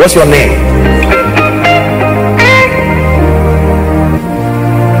 What's your name?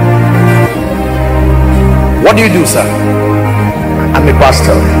 What do you do, sir? I'm a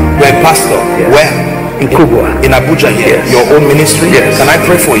pastor. You're a pastor. Yes. Where? In Kubwa. In Abuja here. Yes. Your own ministry? Yes. Can I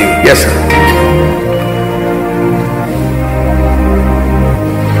pray for you? Yes, sir.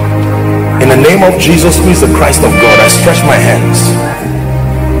 In the name of Jesus, who is the Christ of God, I stretch my hands.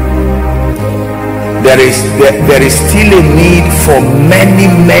 There is still a need for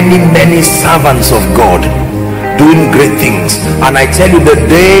many servants of God doing great things. And I tell you, the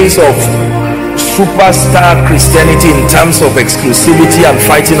days of superstar Christianity in terms of exclusivity and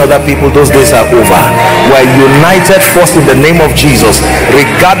fighting other people, those days are over. We're united first in the name of Jesus,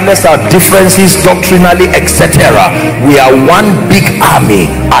 regardless of differences doctrinally, etc. We are one big army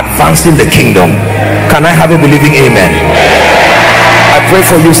advancing the kingdom. Can I have a believing amen? I pray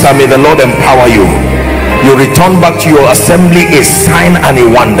for you, sir. May the Lord empower you. You return back to your assembly a sign and a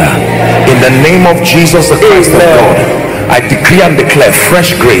wonder. In the name of Jesus, the Christ of God, I decree and declare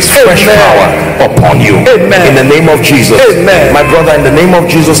fresh grace, fresh power upon you. In the name of Jesus. My brother, in the name of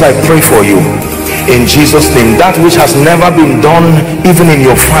Jesus, I pray for you. In Jesus' name, that which has never been done even in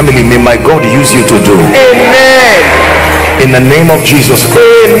your family, may my God use you to do. Amen. In the name of Jesus.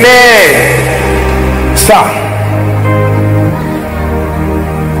 Amen. Sir,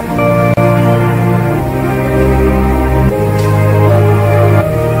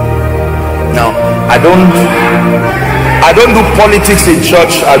 now I don't do politics in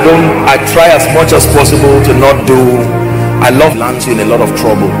church. I try as much as possible to not do. I love land you in a lot of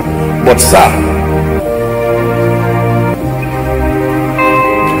trouble. But sir,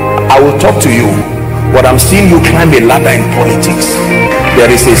 I will talk to you. What I'm seeing you climb a ladder in politics. There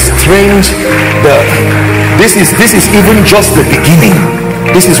is a strange this is even just the beginning.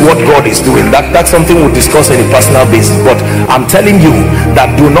 This is what God is doing. That's something we'll discuss on a personal basis. But I'm telling you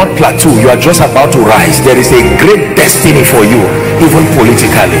that do not plateau. You are just about to rise. There is a great destiny for you, even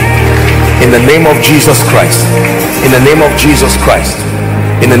politically. In the name of Jesus Christ. In the name of Jesus Christ.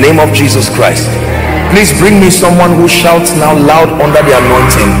 In the name of Jesus Christ. Please bring me someone who shouts now loud under the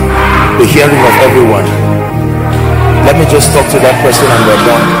anointing, the hearing of everyone. Let me just talk to that person and we're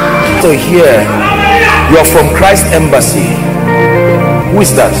done. So here, you're from Christ Embassy. Who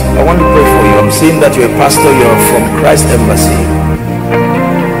is that? I want to pray for you. I'm seeing that you're a pastor. You're from Christ Embassy.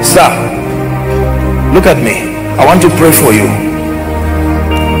 Sir, look at me. I want to pray for you.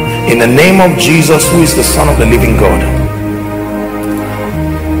 In the name of Jesus, who is the Son of the living God.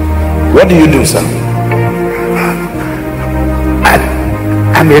 What do you do, sir?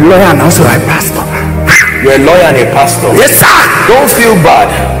 I'm a lawyer and also a pastor. You're a lawyer and a pastor? Yes, sir. Don't feel bad.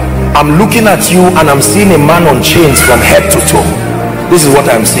 I'm looking at you and I'm seeing a man on chains from head to toe. This is what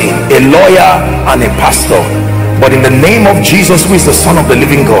I'm saying. A lawyer and a pastor. But in the name of Jesus, who is the Son of the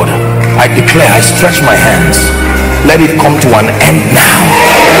living God, I declare, I stretch my hands. Let it come to an end now.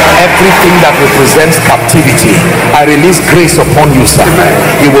 Everything that represents captivity, I release grace upon you, sir.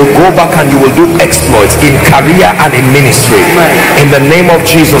 You will go back and you will do exploits in career and in ministry. In the name of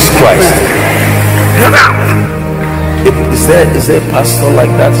Jesus Christ. Is there a pastor like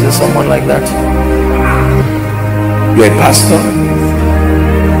that? Is there someone like that? You're a pastor?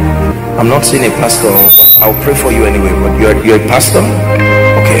 I'm not seeing a pastor, but I'll pray for you anyway. But you're a pastor?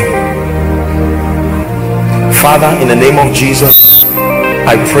 Okay. Father, in the name of Jesus,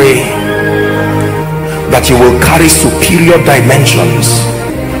 I pray that you will carry superior dimensions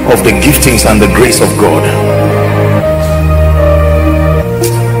of the giftings and the grace of God.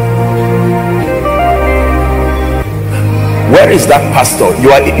 Where is that pastor?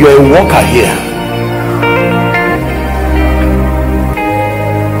 You're a worker here.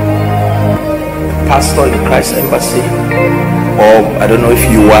 Pastor in Christ Embassy, or I don't know if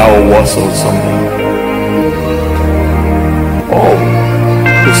you are or was or something. Oh,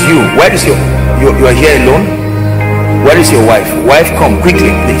 it's you. Where is you are here alone? Where is your wife? Wife, come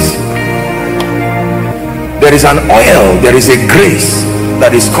quickly, please. There is an oil, there is a grace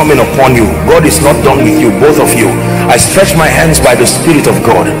that is coming upon you. God is not done with you, both of you. I stretch my hands by the Spirit of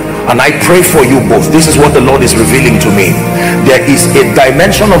God and I pray for you both. This is what the Lord is revealing to me. There is a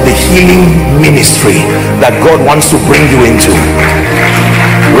dimension of the healing ministry that God wants to bring you into.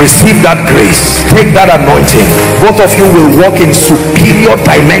 Receive that grace, take that anointing. Both of you will walk in superior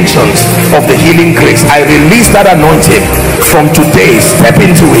dimensions of the healing grace. I release that anointing from today. Step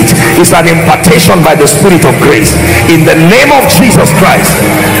into it. It's an impartation by the Spirit of grace in the name of Jesus Christ.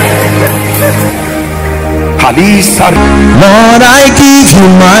 Lord, I give you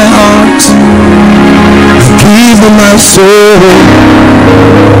my heart, I give you my soul.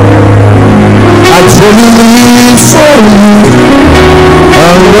 I truly live for you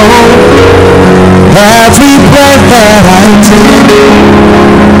alone. Every breath that I take,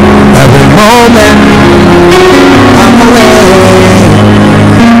 every moment I'm away.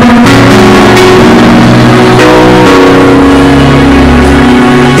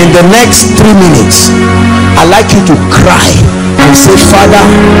 In the next 3 minutes, I'd like you to cry and say, Father,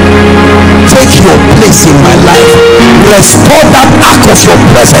 take your place in my life. Restore that ark of your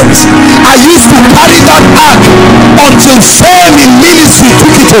presence. I used to carry that ark until fame in ministry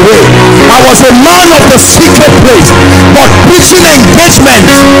took it away. I was a man of the secret place, but preaching engagement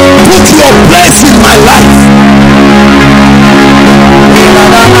put your place in my life.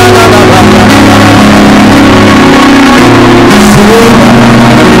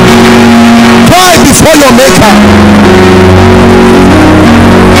 Cry before your maker.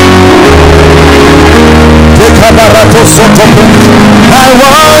 I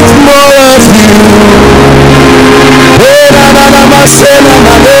want more of you.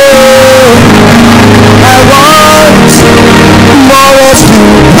 I want more of you.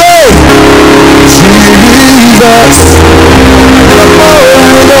 Pray, Jesus. The more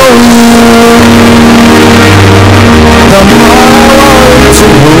I know you, the more I want to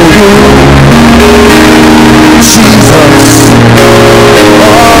know you. Jesus.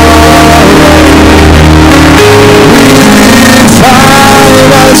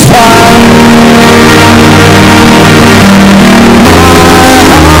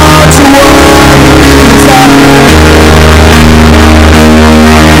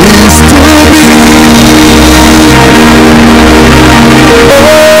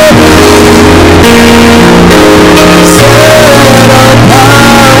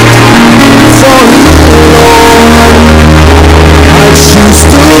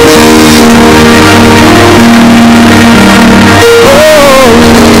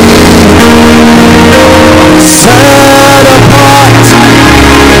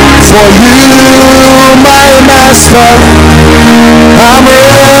 For you, my master, I'm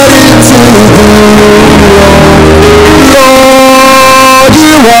ready to do. Lord,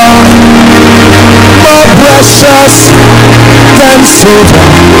 you are more precious than silver.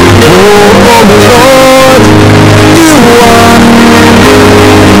 Oh Lord, you are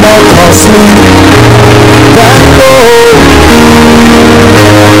more costly than gold.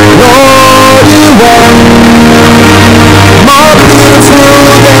 Lord, you are more beautiful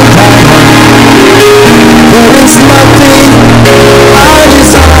than diamond. There is nothing I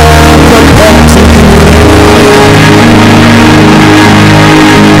desire compared to you.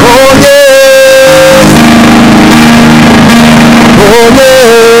 Oh yeah, oh yeah,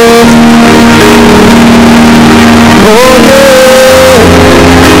 oh yeah.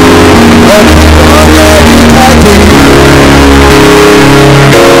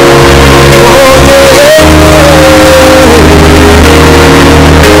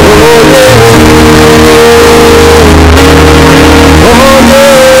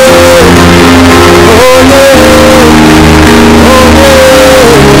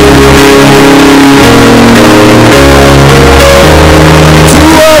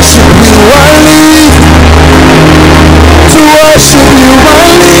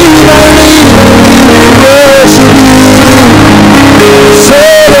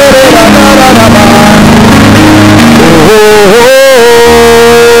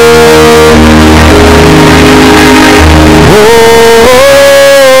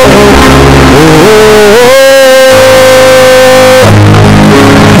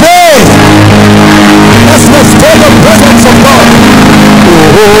 Let's restore the presence of God.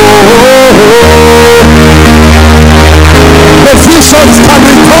 The visions can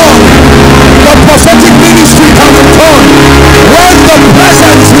return. The prophetic ministry can return when the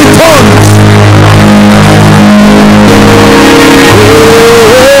presence returns.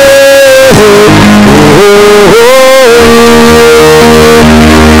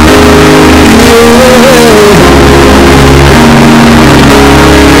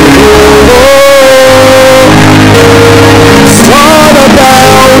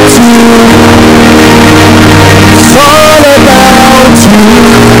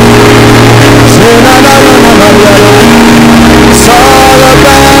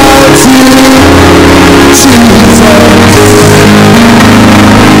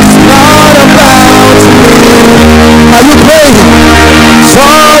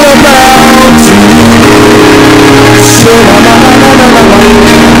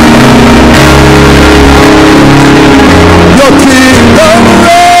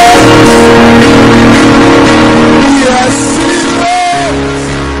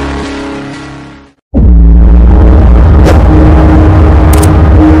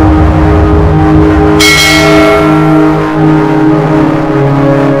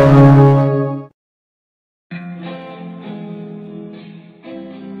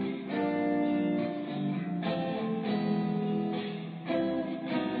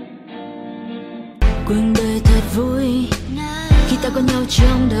 Cuộc đời thật vui khi ta có nhau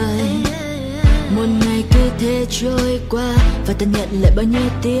trong đời. Một ngày cứ thế trôi qua và ta nhận lại bao nhiêu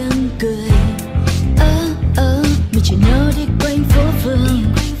tiếng cười. Mình chở nhau đi quanh phố phường.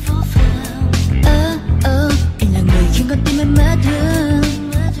 Anh là người khiến con tim em mất thương.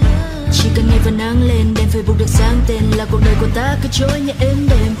 Chỉ cần ngày và nắng lên đèn Facebook được sáng tên là cuộc đời của ta cứ trôi như êm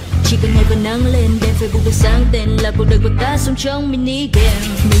đềm. Chỉ cần ngày và nắng lên đèn Facebook được sáng tên là cuộc đời của ta sống trong mini game.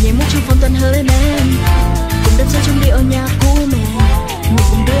 Mình nhảy múa trong phòng toàn hơi men, cùng đắm say trong điệu nhạc của mình. Một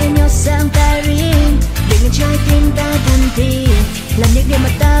cùng đưa nhau sang Paris để ngăn trái tim ta thân thì làm những điều mà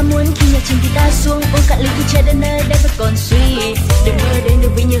ta muốn khi nhạc trình thì ta xuống uống cạn ly khi trái đến nơi đây vẫn còn suy. Đừng mơ đến được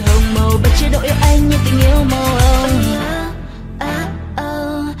vì như hồng màu bất chế độ yêu anh như tình yêu màu hồng.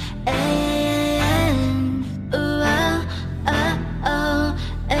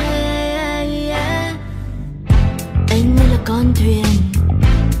 Anh như là con thuyền,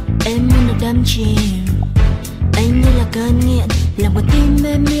 em muốn được đắm chìm. Anh như là cơn nghiện, làm con tim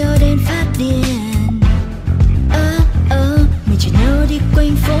em yêu đến phát điên. Mình chở nhau đi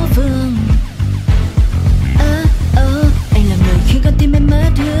quanh phố phường. Anh là người khiến con tim em mất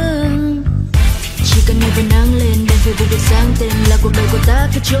thương. Chỉ cần ngày và nắng lên đèn Facebook được sáng tên là cuộc đời của ta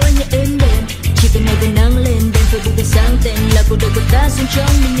cứ trôi như êm đềm. Chỉ cần ngày và nắng lên đèn Facebook được sáng tên là cuộc đời của ta sống trong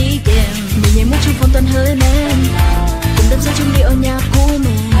mini game. Mình nhảy múa trong phòng toàn hơi men, cùng đắm say trong điệu nhạc của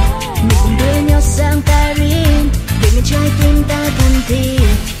mình. Mình cùng đưa nhau sang Paris để ngăn trái tim ta thân thì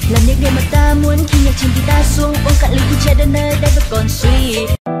làm những điều mà ta muốn khi nhạc trình thì ta xuống uống cạn ly khi trái đến nơi đây vẫn còn suy.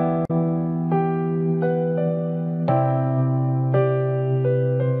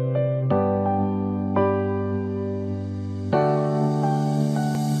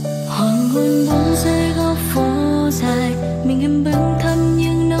 Hoàng hôn buông rơi góc phố dài, mình em bâng thầm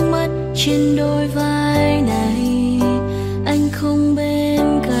những nước mắt trên đôi vai này. Anh không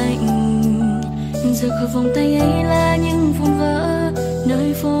bên cạnh, giờ khỏi vòng tay ấy là những vụn vỡ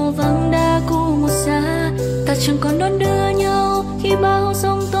nơi phố vắng đã cũ một xa. Ta chẳng còn đón đưa nhau khi bao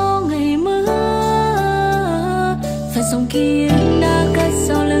giông tố ngày mưa. Và dòng ký ức đã cất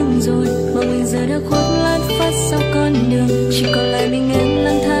sau lưng rồi, mà mình giờ đã khuất lát phát sau con đường. Chỉ còn lại mình em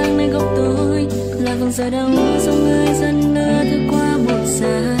lang thang nơi góc tối, là vầng giờ đang mưa dòng người dần đưa thức qua một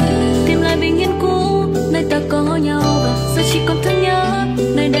giờ. Tìm lại bình yên cũ nơi ta có nhau và giờ chỉ còn thương nhớ.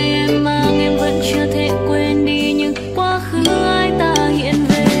 Nơi đây em mang em vẫn chưa thể quên đi những quá khứ ai ta hiện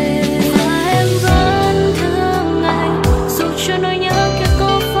về. Và em vẫn thương anh dù cho nỗi nhớ kia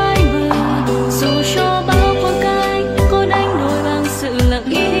có phai mờ, dù cho bao khoảng cách có đánh đổi bằng sự lặng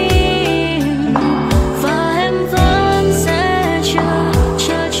im. Và em vẫn sẽ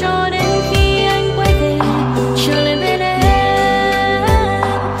chờ cho đến khi anh quay về,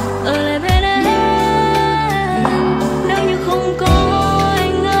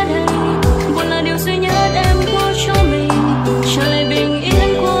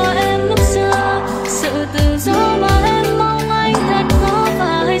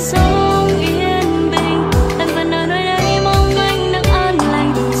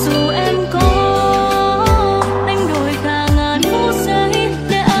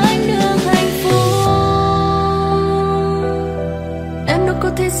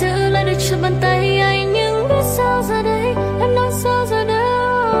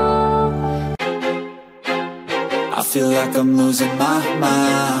 feel like I'm losing my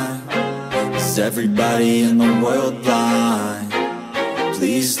mind. Is everybody in the world blind?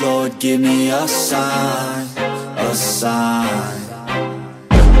 Please, Lord, give me a sign, a sign.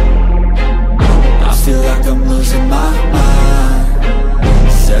 I feel like I'm losing my mind.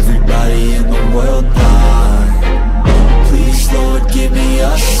 Is everybody in the world blind? Please, Lord, give me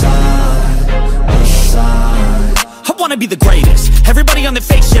a sign, a sign. I wanna be the greatest. Everybody on the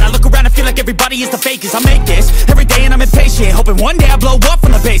fake shit. I look around and feel like everybody is the fakest. I make this every day and I'm impatient, hoping one day I blow up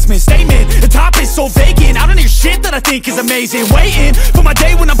from the basement. Statement, the top is so vacant. I don't hear shit that I think is amazing. Waiting for my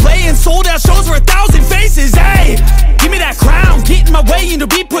day when I'm playing sold out shows for 1,000 faces. Hey, give me that crown, get in my way and to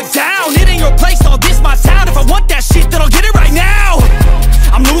be put down. It ain't your place, all this my town. If I want that shit, then I'll get it right now.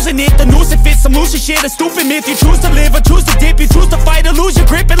 I'm losing it, the noose it fits. I'm losing shit, a stupid myth. You choose to live or choose to dip. You choose to fight or lose your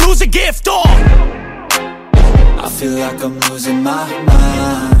grip and lose a gift. I feel like I'm losing my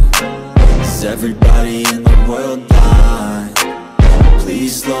mind. Is everybody in the world blind?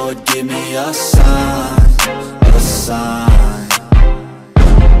 Please, Lord, give me a sign, a sign.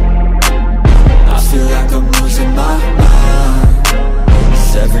 I feel like I'm losing my mind.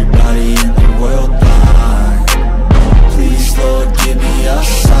 Is everybody in the world blind? Please, Lord, give me a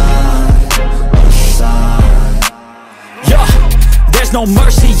sign, a sign. Yeah. There's no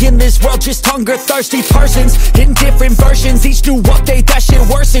mercy in this world, just hunger-thirsty persons in different versions. Each new update, that shit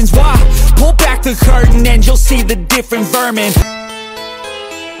worsens. Why? Pull back the curtain and you'll see the different vermin.